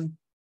of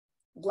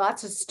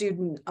lots of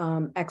student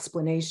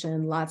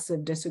explanation, lots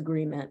of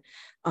disagreement,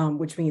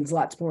 which means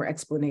lots more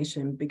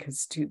explanation because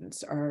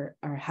students are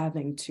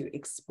having to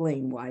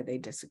explain why they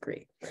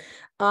disagree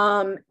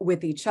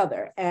with each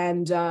other.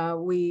 And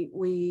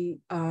we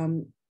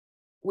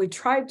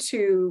tried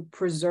to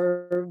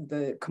preserve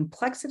the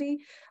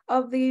complexity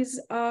of these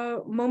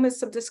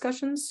moments of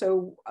discussion.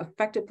 So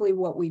effectively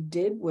what we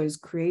did was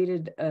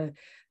created a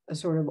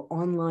sort of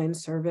online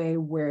survey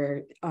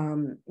where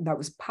that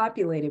was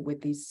populated with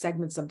these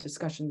segments of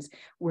discussions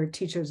where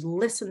teachers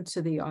listened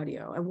to the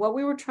audio. And what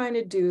we were trying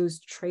to do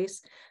is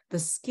trace the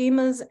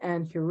schemas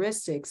and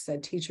heuristics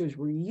that teachers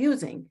were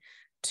using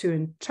to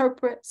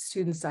interpret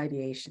students'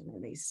 ideation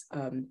in these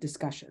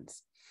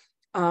discussions.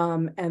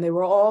 And they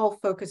were all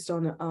focused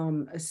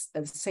on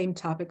the same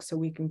topic, so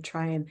we can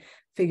try and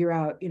figure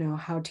out,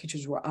 how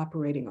teachers were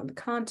operating on the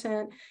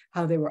content,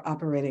 how they were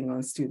operating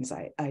on students'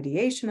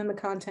 ideation in the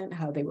content,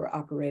 how they were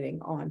operating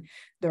on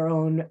their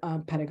own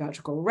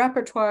pedagogical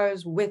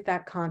repertoires with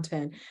that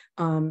content,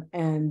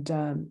 and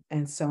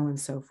so on and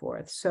so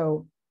forth.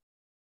 So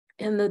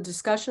in the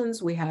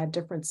discussions, we had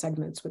different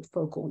segments with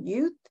focal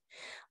youth.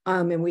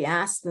 And we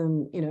asked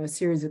them, a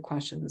series of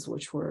questions,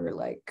 which were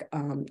like,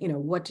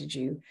 what did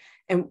you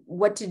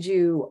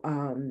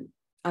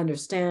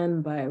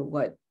understand by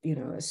what,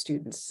 a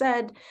student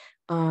said?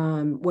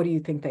 What do you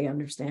think they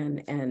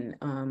understand?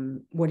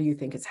 And what do you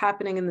think is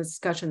happening in the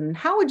discussion? And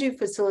how would you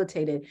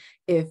facilitate it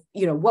if,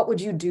 what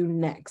would you do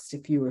next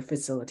if you were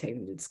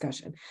facilitating the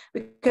discussion?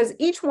 Because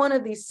each one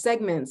of these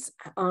segments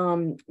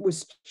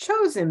was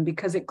chosen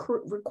because it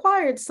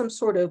required some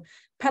sort of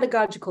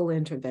pedagogical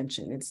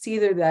intervention. It's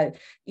either that,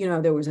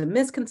 there was a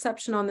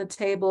misconception on the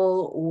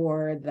table,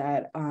 or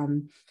that,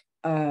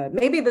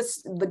 maybe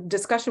the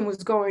discussion was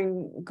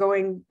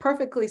going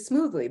perfectly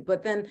smoothly,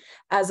 but then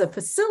as a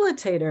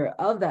facilitator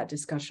of that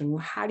discussion,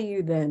 well, how do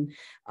you then,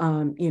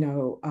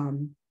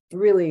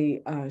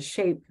 really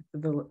shape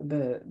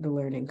the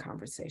learning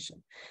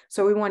conversation?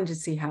 So we wanted to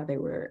see how they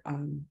were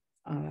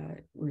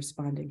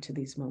responding to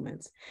these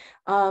moments.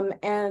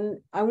 And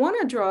I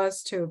want to draw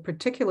us to a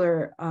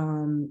particular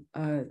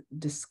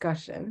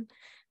discussion,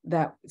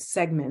 that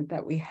segment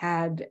that we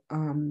had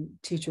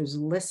teachers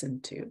listen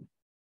to.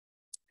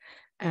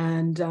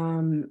 And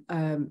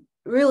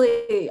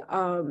really,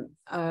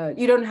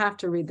 you don't have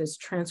to read this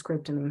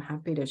transcript, and I'm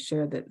happy to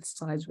share the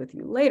slides with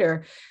you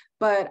later,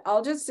 but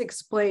I'll just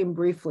explain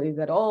briefly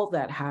that all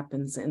that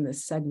happens in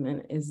this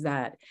segment is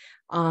that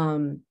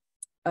a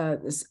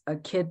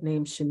kid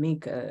named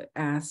Shamika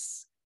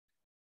asks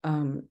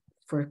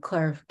for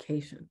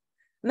clarification.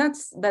 And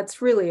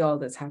that's really all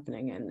that's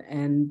happening,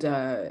 and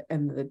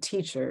the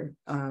teacher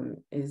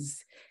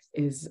is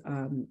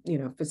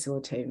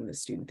facilitating the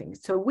student thing.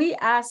 So we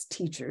asked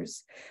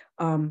teachers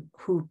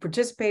who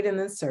participated in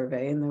this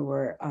survey, and there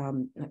were I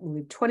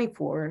believe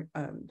 24,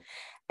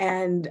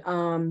 and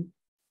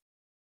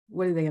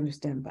what do they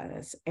understand by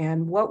this?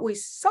 And what we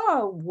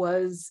saw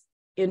was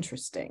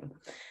interesting.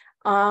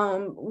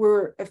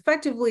 We're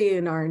effectively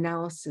in our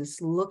analysis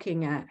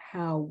looking at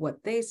how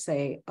what they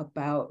say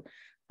about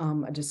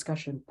a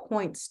discussion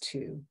points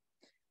to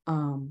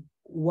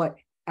what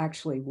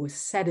actually was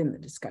said in the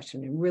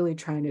discussion, and really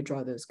trying to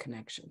draw those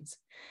connections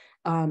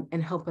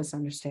and help us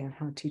understand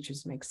how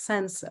teachers make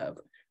sense of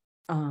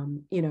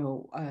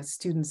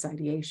students'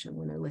 ideation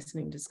when they're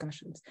listening to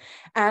discussions.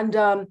 And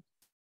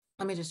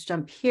let me just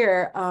jump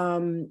here.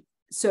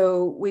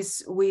 So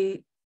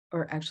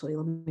actually,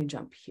 let me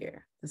jump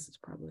here. This is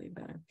probably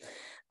better.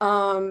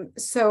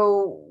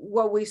 So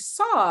what we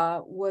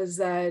saw was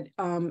that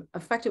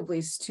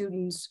effectively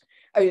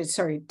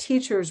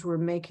teachers were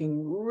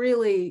making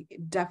really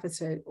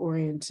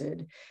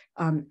deficit-oriented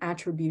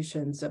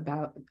attributions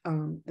about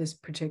this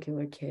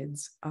particular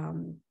kid's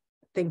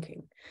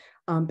thinking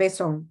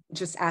based on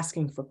just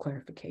asking for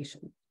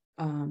clarification.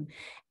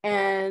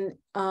 And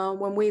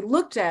when we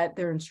looked at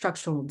their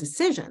instructional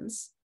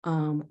decisions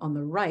on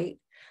the right,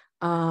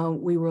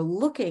 we were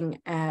looking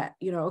at,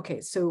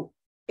 okay, so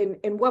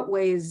in what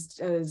ways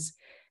does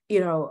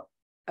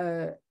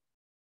the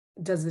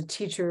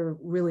teacher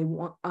really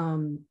want,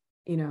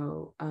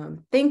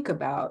 think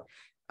about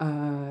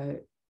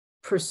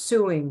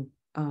pursuing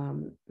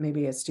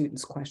maybe a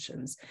student's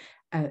questions,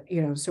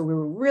 so we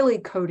were really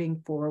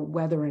coding for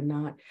whether or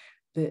not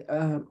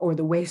or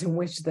the ways in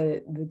which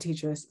the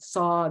teacher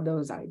saw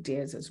those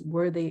ideas as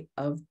worthy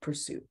of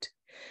pursuit.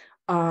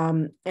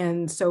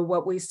 And so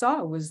what we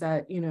saw was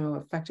that,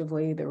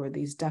 effectively there were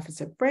these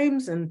deficit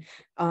frames, and,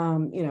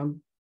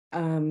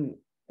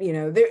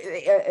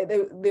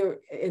 there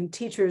in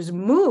teachers'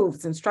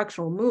 moves,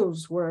 instructional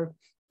moves were,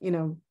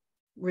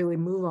 really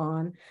move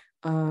on,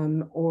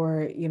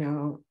 or,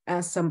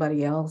 ask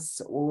somebody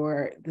else,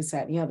 or this,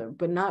 that, and the other,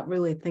 but not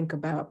really think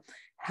about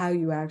how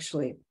you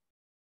actually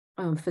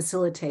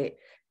facilitate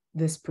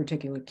this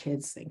particular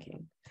kid's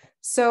thinking.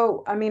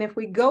 So, I mean, if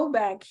we go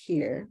back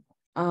here,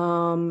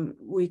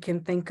 we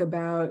can think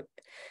about,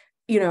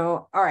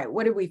 all right,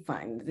 what did we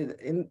find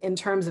in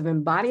terms of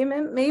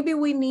embodiment? Maybe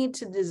we need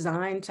to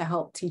design to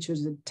help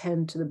teachers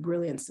attend to the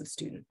brilliance of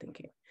student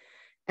thinking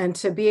and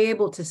to be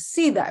able to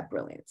see that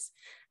brilliance.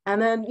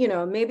 And then,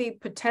 maybe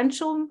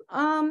potential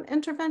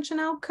intervention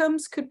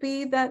outcomes could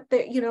be that,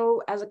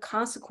 as a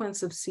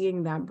consequence of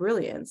seeing that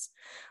brilliance,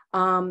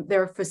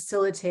 they're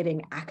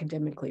facilitating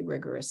academically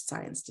rigorous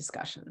science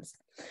discussions.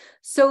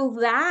 So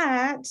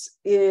that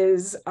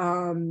is,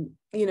 the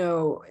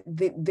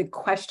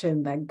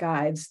question that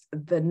guides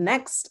the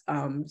next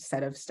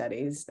set of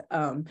studies,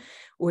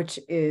 which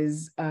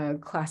is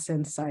Class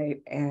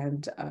Insight,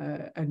 and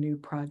a new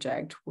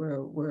project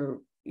where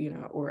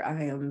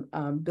I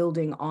am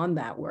building on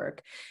that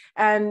work.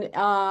 And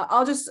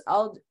I'll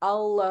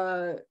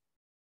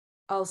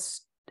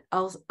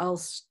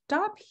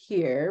stop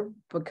here,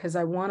 because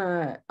I want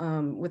to,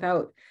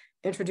 without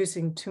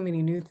introducing too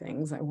many new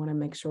things, I want to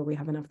make sure we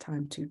have enough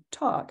time to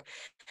talk.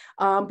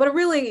 But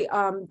really,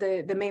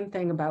 the main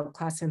thing about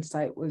Class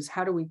Insight was,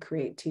 how do we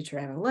create teacher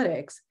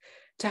analytics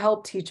to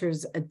help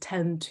teachers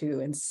attend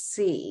to and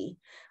see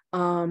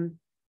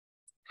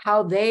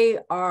how they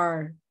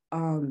are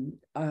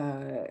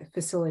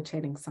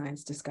facilitating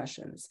science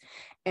discussions,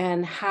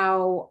 and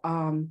how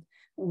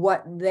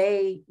what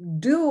they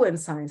do in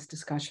science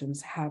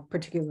discussions have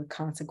particular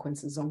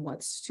consequences on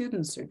what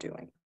students are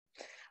doing.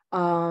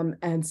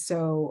 And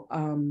so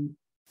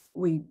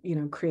we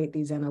create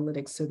these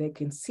analytics so they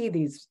can see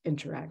these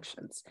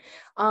interactions.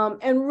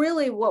 And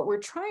really what we're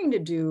trying to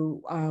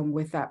do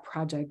with that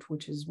project,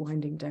 which is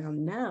winding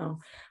down now,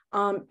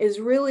 is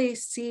really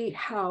see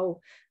how,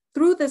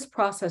 through this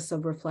process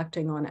of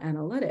reflecting on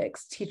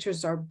analytics,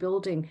 teachers are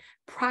building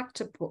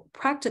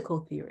practical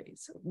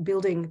theories,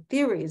 building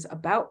theories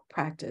about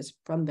practice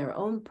from their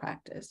own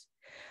practice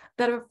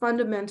that are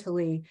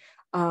fundamentally,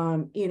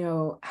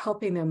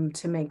 helping them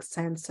to make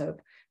sense of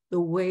the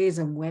ways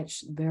in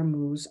which their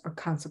moves are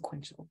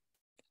consequential.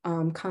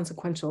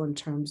 Consequential in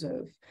terms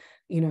of,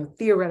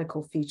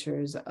 theoretical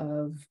features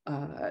of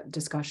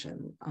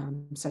discussion,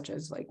 such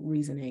as like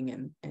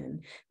reasoning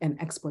and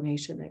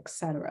explanation,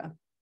 etc.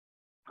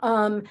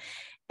 I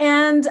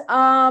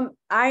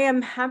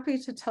am happy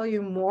to tell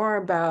you more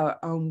about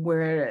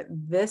where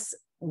this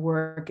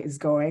work is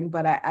going,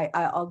 but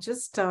I'll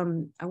just I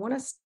want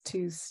us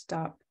to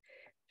stop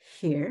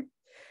here,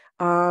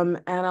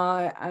 and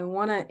I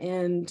want to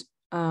end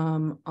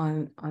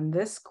on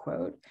this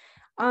quote,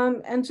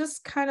 and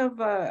just kind of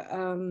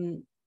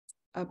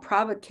a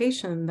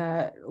provocation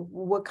that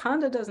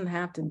Wakanda doesn't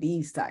have to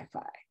be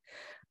sci-fi.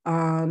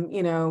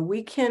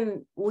 We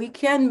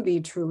can be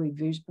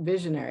truly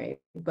visionary,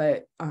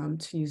 but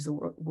to use the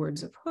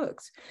words of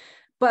Hooks,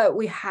 but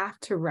we have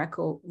to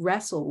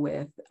wrestle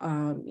with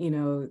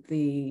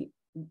the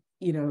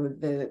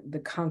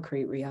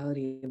concrete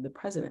reality of the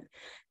present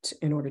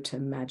in order to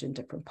imagine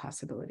different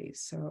possibilities.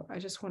 So I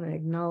just want to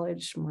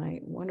acknowledge my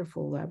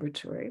wonderful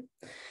laboratory,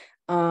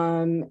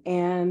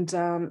 and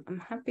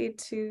I'm happy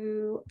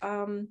to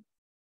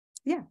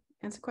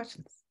answer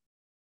questions.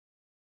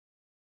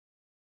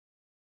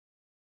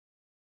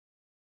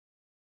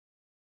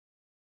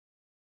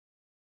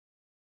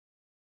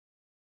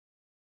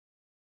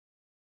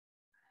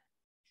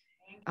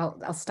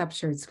 I'll stop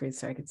sharing screen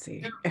so I can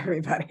see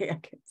everybody. I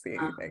can't see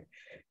anything.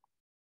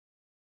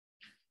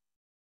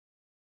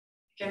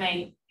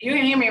 You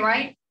can hear me,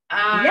 right?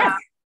 Yes.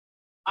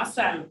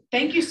 Awesome.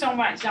 Thank you so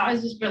much. That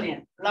was just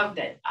brilliant. Loved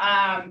it.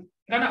 I'm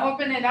going to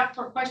open it up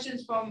for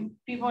questions from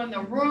people in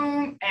the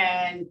room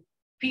and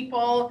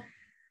people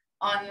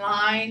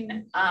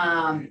online.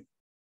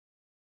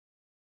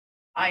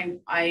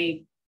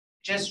 I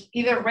just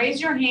either raise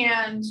your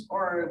hands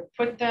or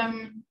put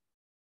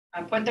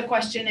the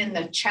question in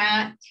the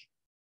chat.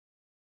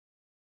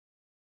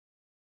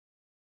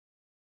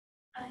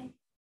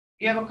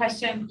 You have a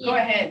question? Yeah. Go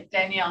ahead.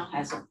 Danielle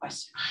has a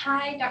question.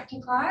 Hi,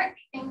 Dr. Clarke.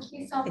 Thank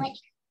you so much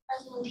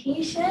for the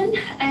presentation.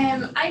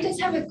 I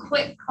just have a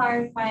quick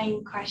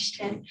clarifying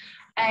question.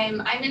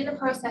 I'm in the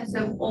process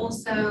of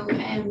also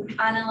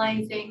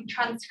analysing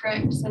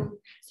transcripts and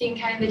seeing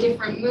kind of the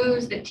different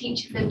moves that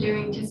teachers are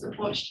doing to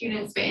support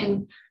students, but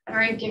in a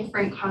very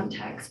different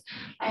context.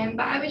 But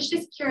I was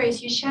just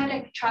curious, you shared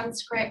a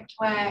transcript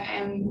where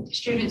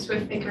students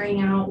were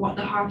figuring out what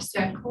the half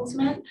circles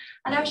meant.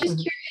 And I was just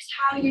curious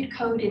how you'd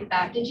coded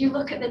that. Did you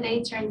look at the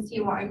data and see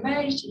what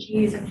emerged? Did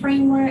you use a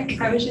framework?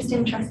 I was just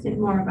interested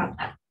more about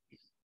that.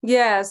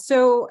 Yeah,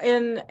 so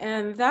in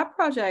that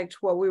project,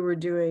 what we were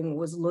doing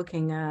was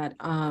looking at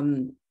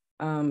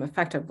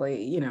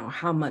effectively,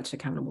 how much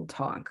accountable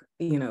talk,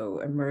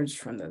 emerged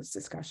from those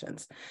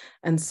discussions.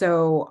 And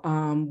so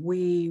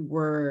we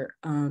were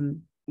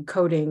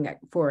coding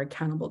for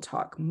accountable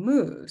talk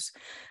moves.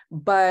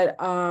 But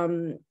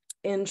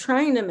in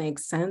trying to make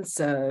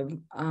sense of,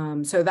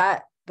 so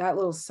that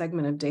little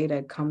segment of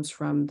data comes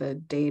from the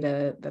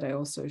data that I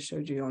also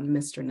showed you on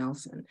Mr.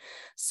 Nelson.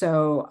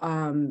 So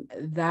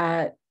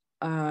that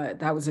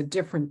was a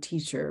different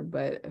teacher,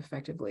 but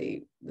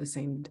effectively the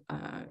same,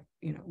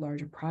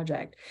 larger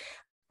project.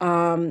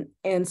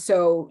 And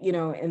so,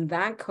 in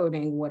that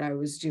coding, what I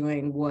was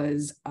doing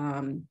was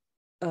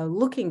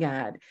looking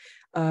at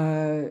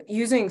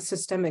using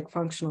systemic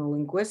functional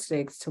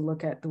linguistics to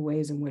look at the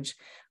ways in which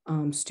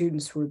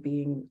students were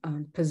being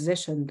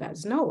positioned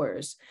as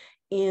knowers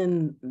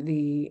in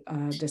the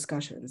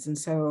discussions. And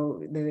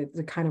so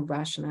the kind of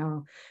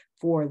rationale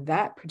for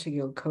that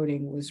particular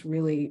coding was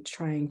really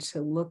trying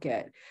to look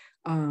at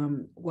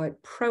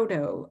what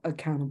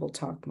proto-accountable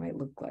talk might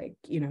look like,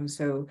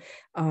 so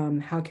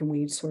how can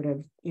we sort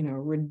of,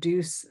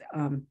 reduce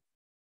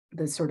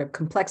the sort of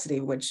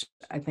complexity, which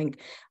I think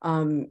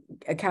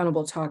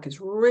accountable talk is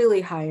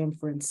really high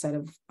inference set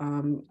of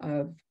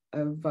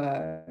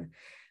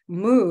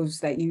moves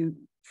that you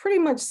pretty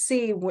much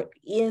see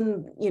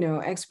in,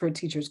 expert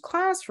teachers'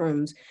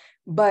 classrooms.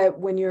 But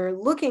when you're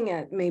looking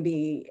at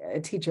maybe a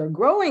teacher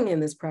growing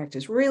in this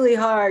practice, really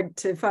hard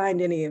to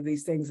find any of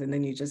these things, and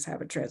then you just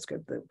have a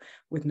transcript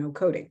with no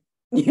coding.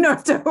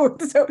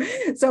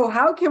 So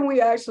how can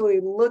we actually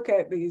look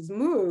at these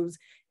moves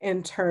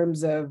in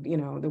terms of,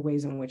 the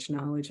ways in which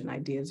knowledge and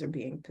ideas are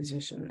being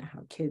positioned,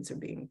 how kids are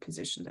being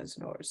positioned as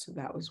knowers? So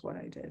that was what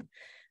I did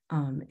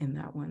in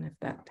that one, if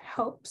that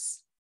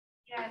helps.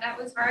 Yeah, that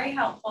was very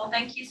helpful.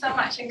 Thank you so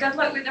much. And good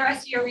luck with the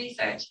rest of your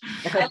research.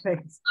 I love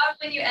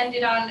when you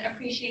ended on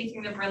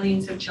appreciating the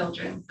brilliance of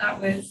children.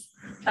 That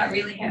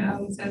really hit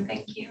home. So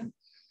thank you.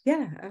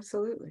 Yeah,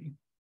 absolutely.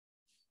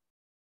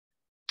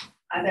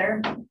 Are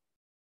there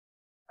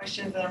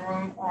questions in the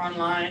room or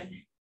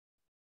online?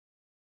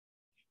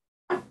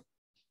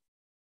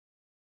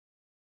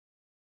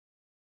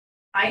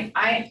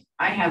 I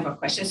have a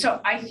question. So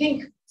I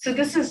think,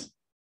 this is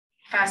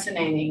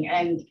fascinating,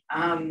 and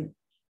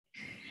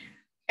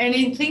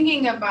in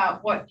thinking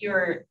about what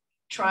you're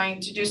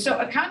trying to do, so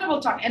accountable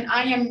talk, and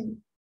I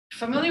am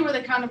familiar with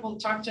accountable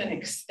talk to an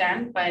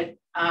extent, but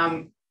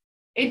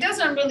it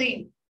doesn't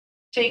really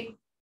take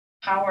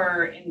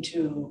power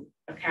into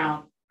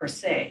account per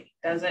se,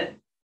 does it?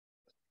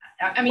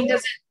 I mean,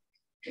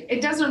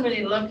 it doesn't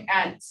really look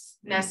at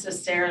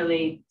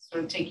necessarily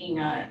sort of taking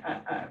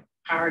a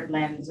hard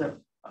lens of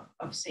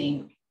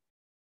seeing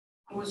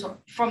who's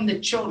from the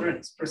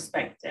children's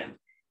perspective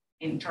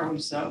in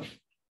terms of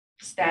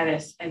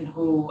status and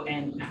who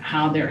and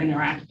how they're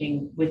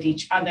interacting with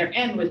each other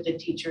and with the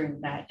teacher in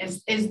that.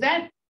 Is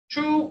that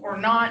true or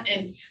not?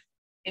 And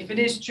if it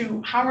is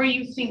true, how are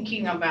you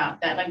thinking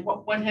about that? Like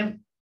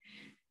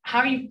how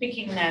are you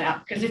picking that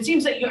up? Because it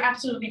seems that you're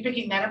absolutely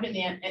picking that up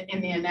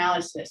in the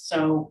analysis.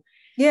 So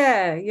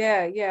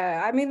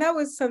yeah. I mean, that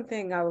was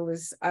something I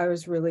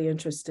was really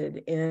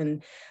interested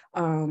in,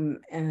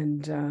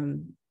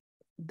 and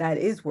that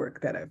is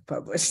work that I've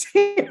published.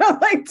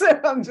 Like, so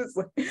I'm just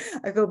like,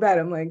 I feel bad.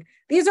 I'm like,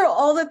 these are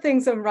all the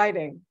things I'm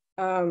writing.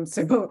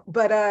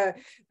 But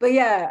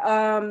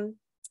yeah.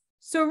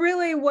 So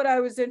really, what I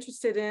was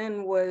interested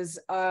in was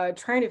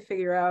trying to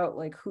figure out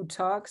like who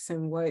talks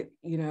and what,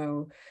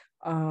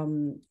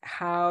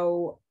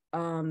 how.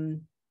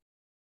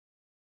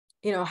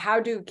 How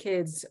do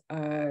kids,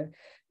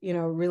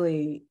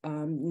 really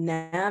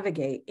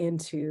navigate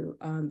into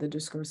the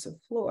discursive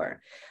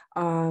floor?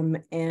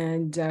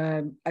 And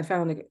I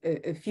found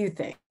a few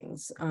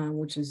things,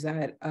 which is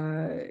that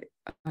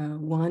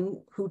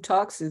one, who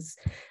talks is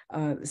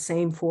the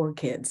same for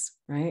kids,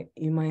 right?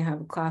 You might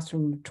have a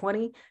classroom of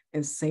 20,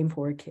 it's the same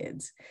for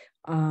kids.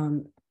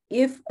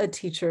 If a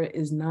teacher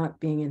is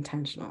not being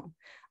intentional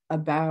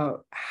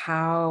about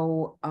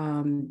how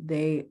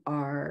they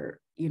are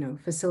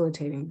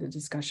facilitating the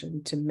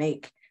discussion to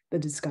make the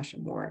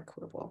discussion more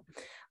equitable.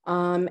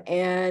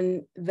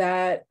 And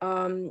that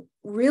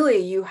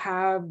really you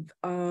have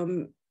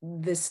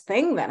this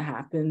thing that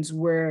happens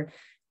where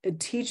a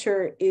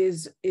teacher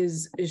is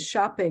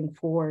shopping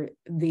for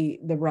the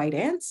right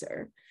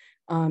answer.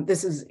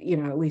 This is,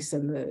 at least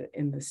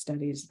in the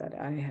studies that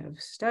I have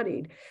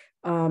studied,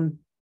 and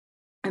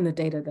the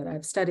data that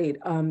I've studied,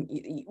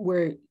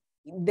 where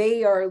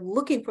they are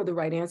looking for the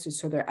right answer.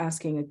 So they're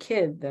asking a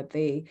kid that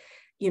they,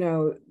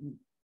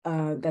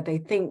 that they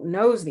think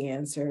knows the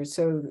answer.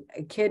 So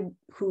a kid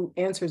who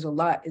answers a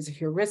lot is a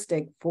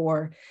heuristic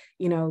for,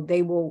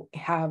 they will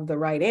have the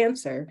right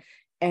answer.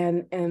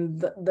 And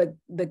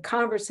the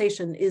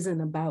conversation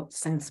isn't about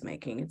sense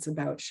making, it's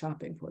about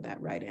shopping for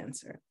that right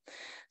answer.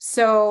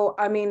 So,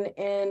 I mean,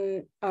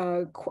 in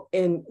all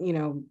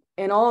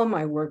of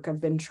my work,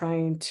 I've been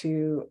trying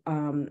to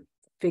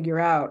figure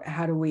out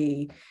how do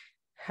we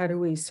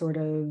sort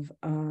of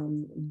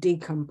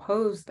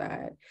decompose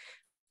that,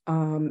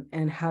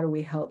 and how do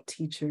we help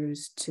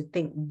teachers to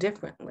think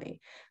differently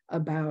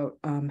about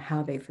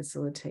how they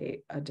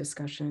facilitate a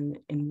discussion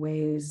in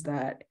ways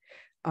that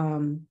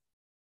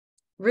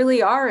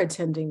really are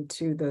attending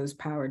to those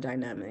power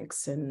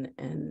dynamics and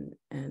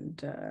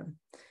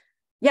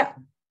yeah.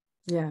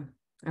 I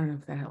don't know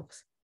if that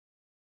helps.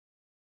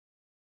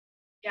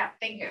 Yeah,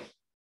 thank you.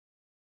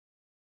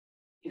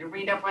 You to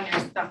read up on your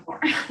stuff more.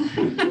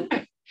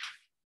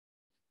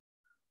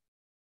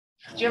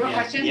 Do you have a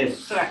question?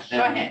 Yes. Go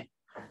ahead.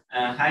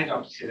 Hi,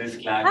 Dr. Sherice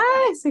Clarke.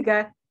 Hi,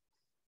 Suga.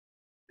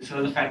 This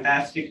was a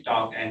fantastic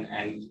talk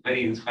and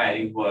very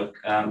inspiring work.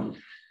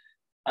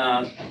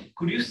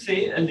 Could you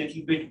say a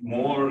little bit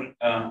more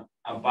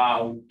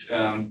about,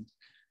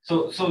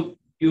 so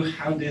you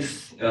have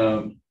this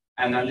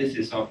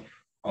analysis of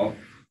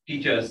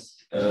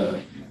teachers'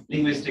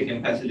 linguistic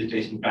and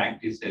facilitation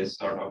practices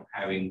sort of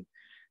having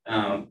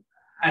and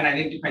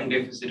identifying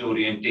deficit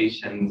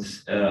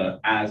orientations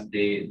as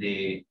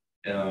they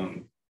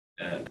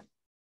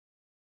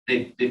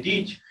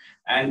teach.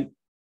 And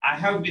I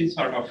have been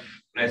sort of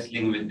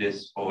wrestling with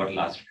this for the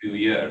last few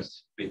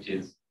years, which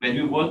is when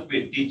we work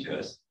with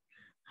teachers,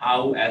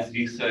 how as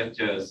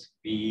researchers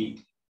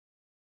we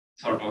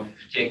sort of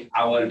check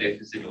our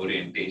deficit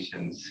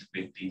orientations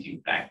with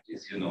teaching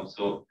practice,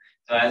 So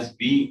as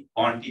we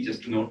want teachers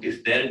to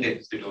notice their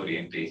deficit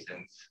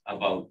orientations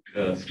about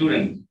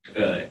student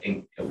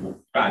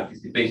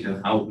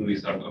participation, how do we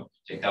sort of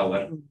check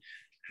our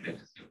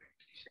deficit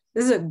orientation?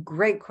 This is a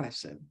great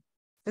question.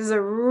 This is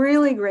a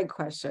really great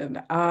question.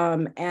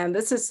 And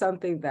this is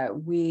something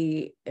that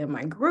we in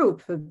my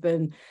group have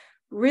been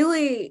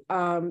really,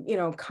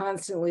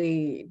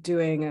 constantly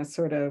doing a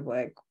sort of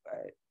like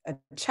a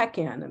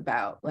check-in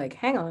about like,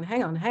 hang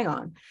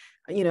on.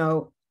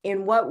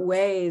 In what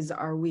ways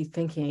are we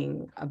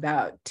thinking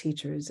about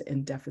teachers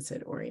in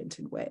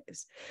deficit-oriented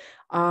ways?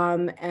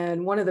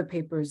 And one of the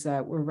papers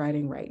that we're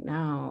writing right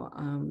now,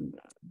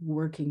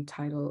 working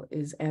title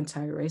is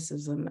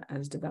Anti-Racism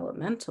as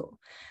Developmental.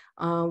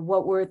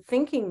 What we're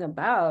thinking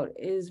about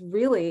is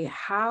really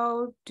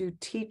how do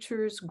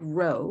teachers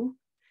grow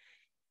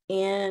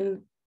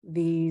in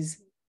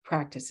these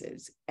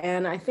practices?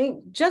 And I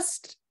think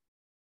just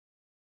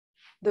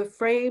the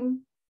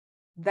frame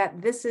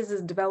that this is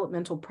a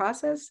developmental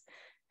process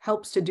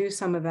helps to do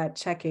some of that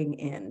checking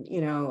in,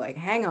 like,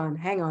 hang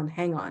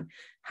on.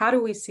 How do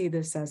we see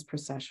this as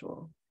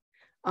processual?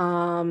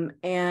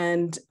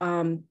 And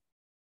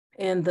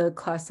in the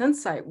class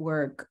insight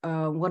work,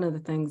 one of the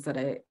things that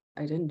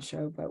I didn't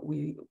show, but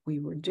we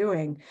were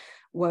doing,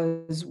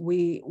 was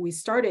we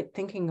started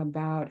thinking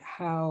about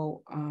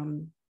how,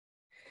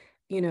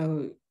 you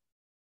know,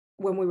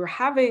 when we were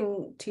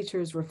having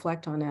teachers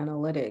reflect on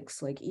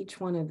analytics, like each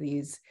one of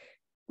these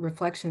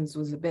reflections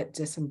was a bit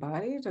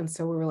disembodied. And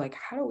so we were like,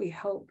 how do we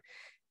help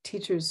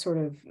teachers sort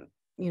of,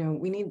 you know,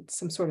 we need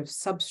some sort of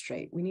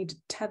substrate. We need to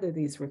tether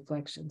these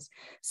reflections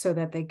so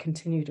that they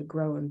continue to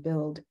grow and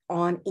build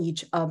on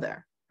each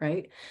other,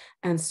 right?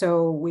 And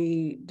so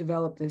we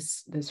developed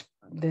this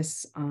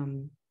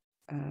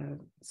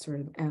sort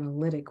of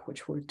analytic,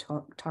 which we're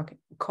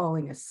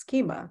calling a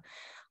schema.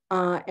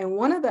 And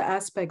one of the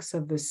aspects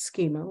of the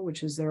schema,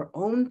 which is their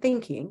own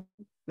thinking,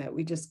 that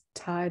we just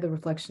tie the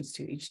reflections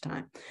to each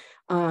time.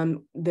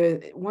 One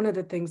of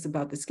the things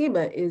about the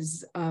schema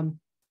is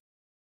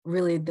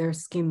really their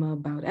schema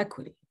about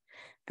equity.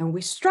 And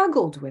we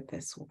struggled with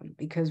this one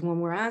because when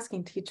we're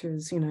asking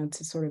teachers, you know,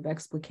 to sort of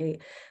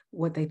explicate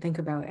what they think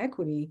about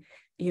equity,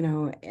 you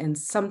know, and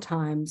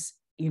sometimes,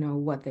 you know,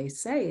 what they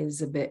say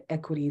is a bit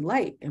equity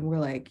light. And we're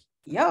like,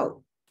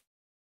 yo,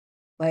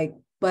 like,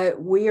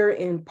 but we're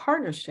in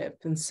partnership.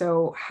 And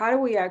so how do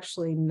we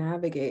actually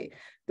navigate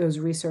those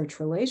research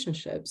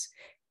relationships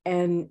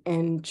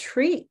and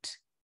treat,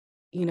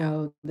 you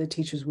know, the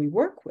teachers we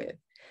work with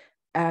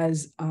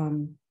as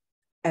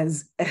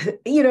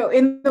you know,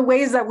 in the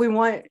ways that we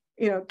want,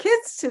 you know,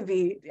 kids to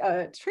be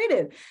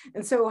treated.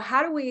 And so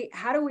how do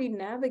we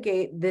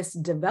navigate this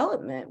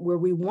development where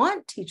we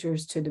want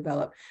teachers to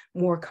develop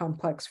more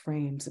complex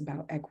frames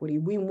about equity?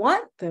 We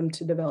want them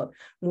to develop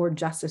more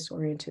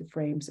justice-oriented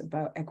frames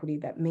about equity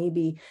that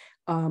maybe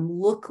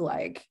look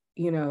like,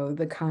 you know,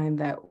 the kind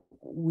that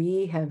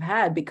we have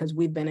had because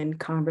we've been in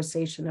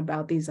conversation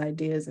about these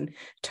ideas and,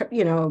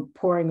 you know,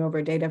 poring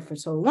over data for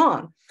so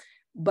long.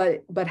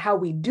 But how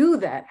we do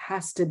that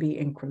has to be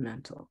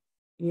incremental,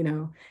 you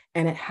know,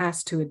 and it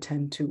has to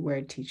attend to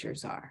where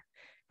teachers are.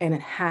 And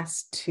it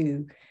has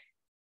to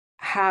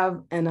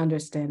have an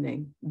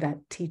understanding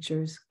that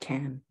teachers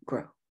can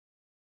grow.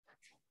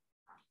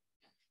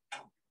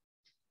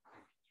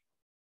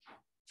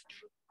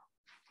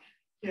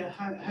 Yeah,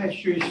 hi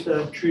Sherice,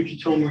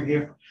 Tomer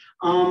here.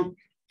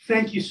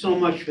 Thank you so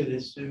much for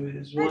this. It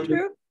was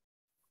wonderful.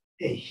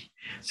 Hey.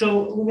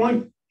 So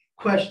one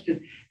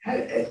question,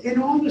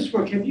 in all this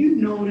work, have you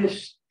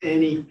noticed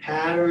any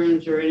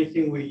patterns or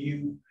anything where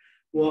you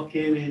walk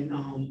in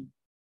and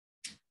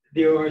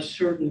there are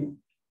certain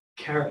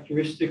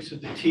characteristics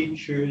of the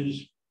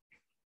teachers,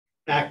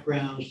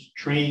 backgrounds,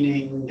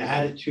 training,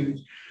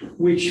 attitudes,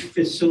 which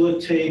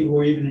facilitate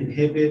or even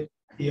inhibit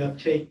the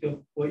uptake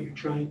of what you're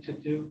trying to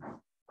do?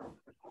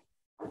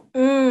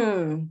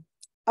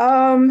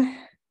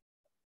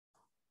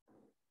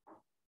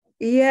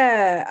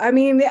 Yeah, I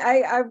mean,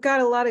 I've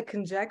got a lot of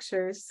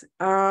conjectures.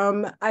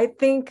 I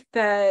think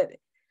that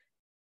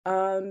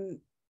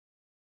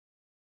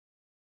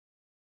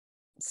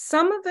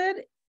some of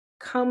it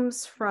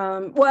comes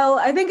from, well,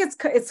 I think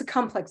it's a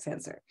complex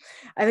answer.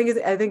 I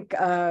think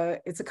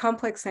it's a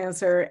complex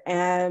answer,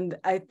 and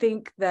I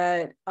think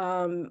that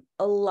a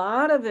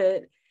lot of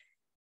it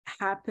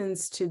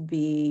happens to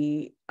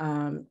be,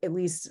 at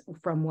least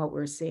from what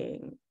we're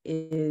seeing,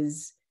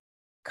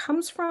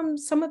 comes from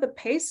some of the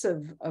pace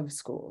of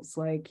schools.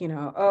 Like, you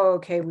know, oh,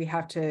 okay, we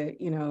have to,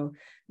 you know,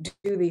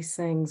 do these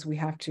things. We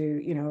have to,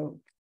 you know,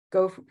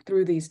 go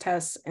through these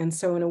tests. And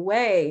so in a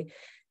way,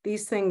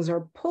 these things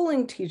are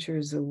pulling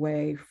teachers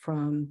away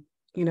from,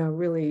 you know,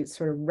 really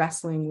sort of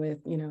wrestling with,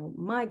 you know,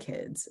 my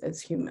kids as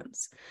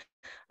humans.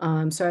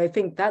 So I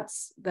think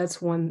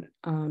that's one,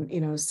 you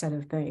know, set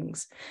of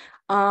things.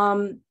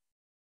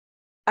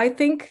 I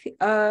think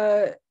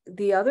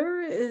the other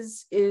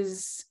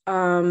is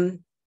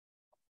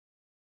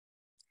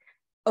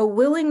a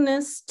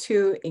willingness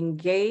to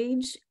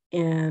engage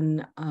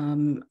in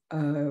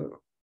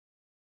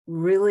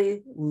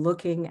really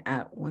looking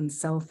at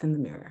oneself in the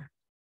mirror.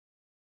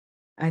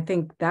 I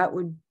think that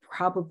would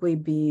probably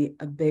be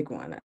a big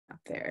one up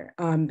there,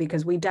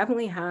 because we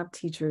definitely have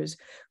teachers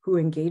who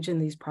engage in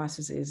these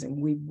processes, and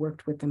we've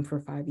worked with them for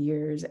 5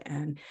 years,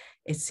 and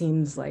it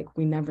seems like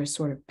we never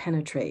sort of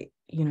penetrate,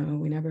 you know,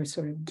 we never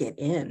sort of get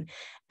in.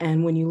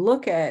 And when you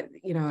look at,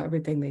 you know,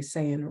 everything they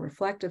say in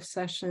reflective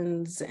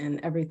sessions and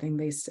everything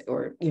they say,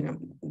 or, you know,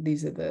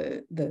 these are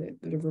the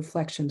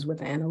reflections with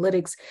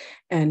analytics.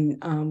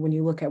 And when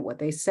you look at what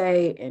they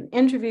say in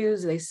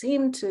interviews, they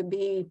seem to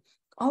be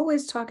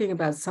always talking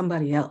about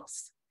somebody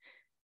else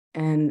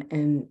and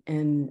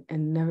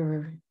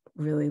never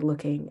really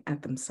looking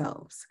at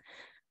themselves.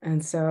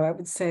 And so I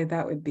would say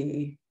that would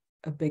be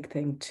a big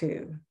thing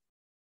too.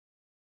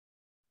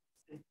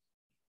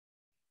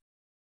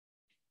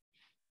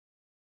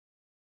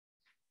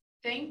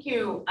 Thank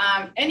you.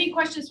 Any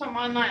questions from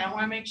online? I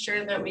want to make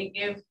sure that we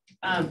give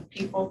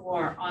people who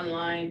are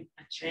online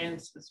a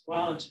chance as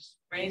well. Just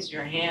raise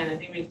your hand. I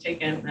think we've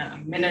taken a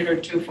minute or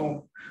two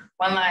for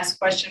one last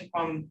question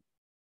from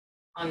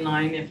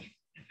online, if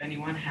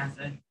anyone has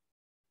it.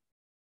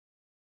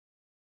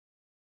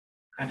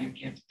 Gotta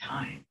give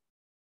time.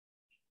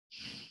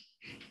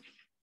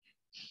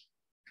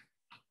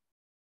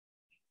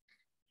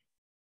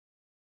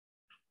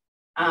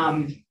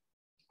 All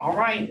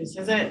right, this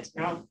is it.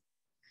 No.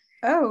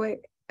 Oh, wait.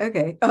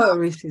 Okay. Oh,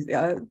 Rishi's.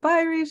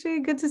 Bye, Rishi.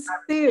 Good to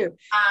see you.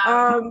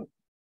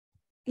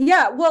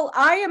 Yeah, well,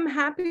 I am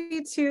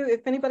happy to,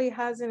 if anybody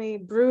has any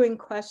brewing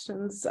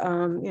questions,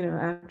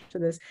 after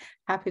this,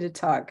 happy to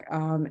talk.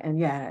 And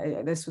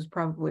yeah, this was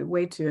probably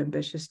way too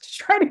ambitious to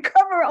try to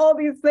cover all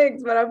these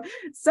things, but I'm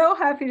so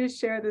happy to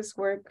share this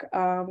work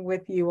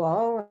with you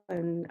all.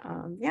 And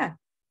yeah,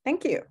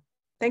 thank you.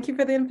 Thank you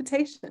for the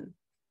invitation.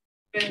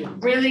 Been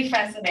really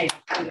fascinating.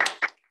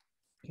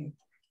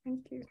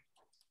 Thank you.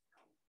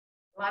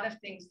 A lot of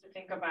things to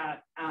think about.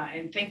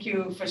 And thank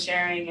you for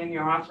sharing and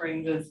your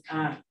offering this,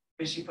 as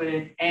she put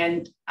it.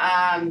 And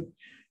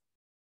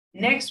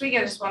next week,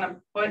 I just want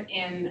to put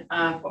in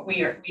what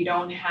we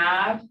don't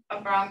have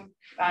around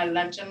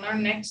lunch and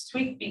learn next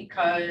week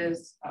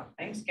because of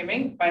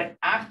Thanksgiving, but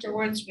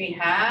afterwards we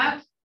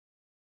have,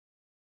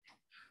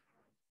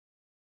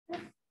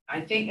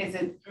 I think, is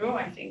it Drew?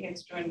 I think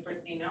it's Drew and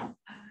Brittany, no?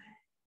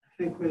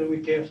 I think we're the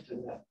week after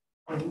that.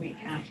 Or the week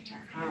after.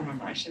 I don't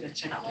remember. I should have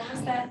checked. What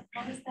was that?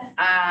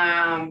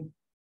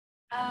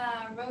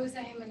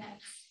 Rosa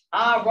Jimenez.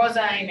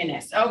 Rosa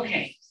Jimenez.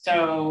 Okay.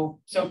 So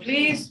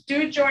please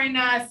do join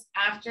us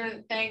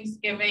after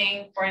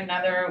Thanksgiving for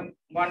another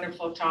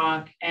wonderful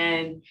talk.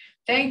 And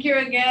thank you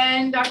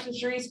again, Dr.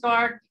 Sherice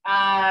Clarke,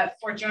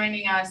 for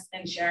joining us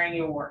and sharing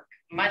your work.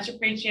 Much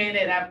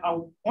appreciated. Have a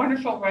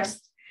wonderful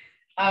rest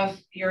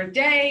of your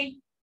day.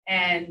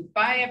 And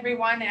bye,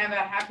 everyone. Have a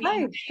happy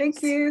Bye.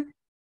 Thank you.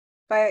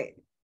 Bye.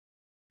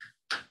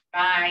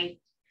 Bye.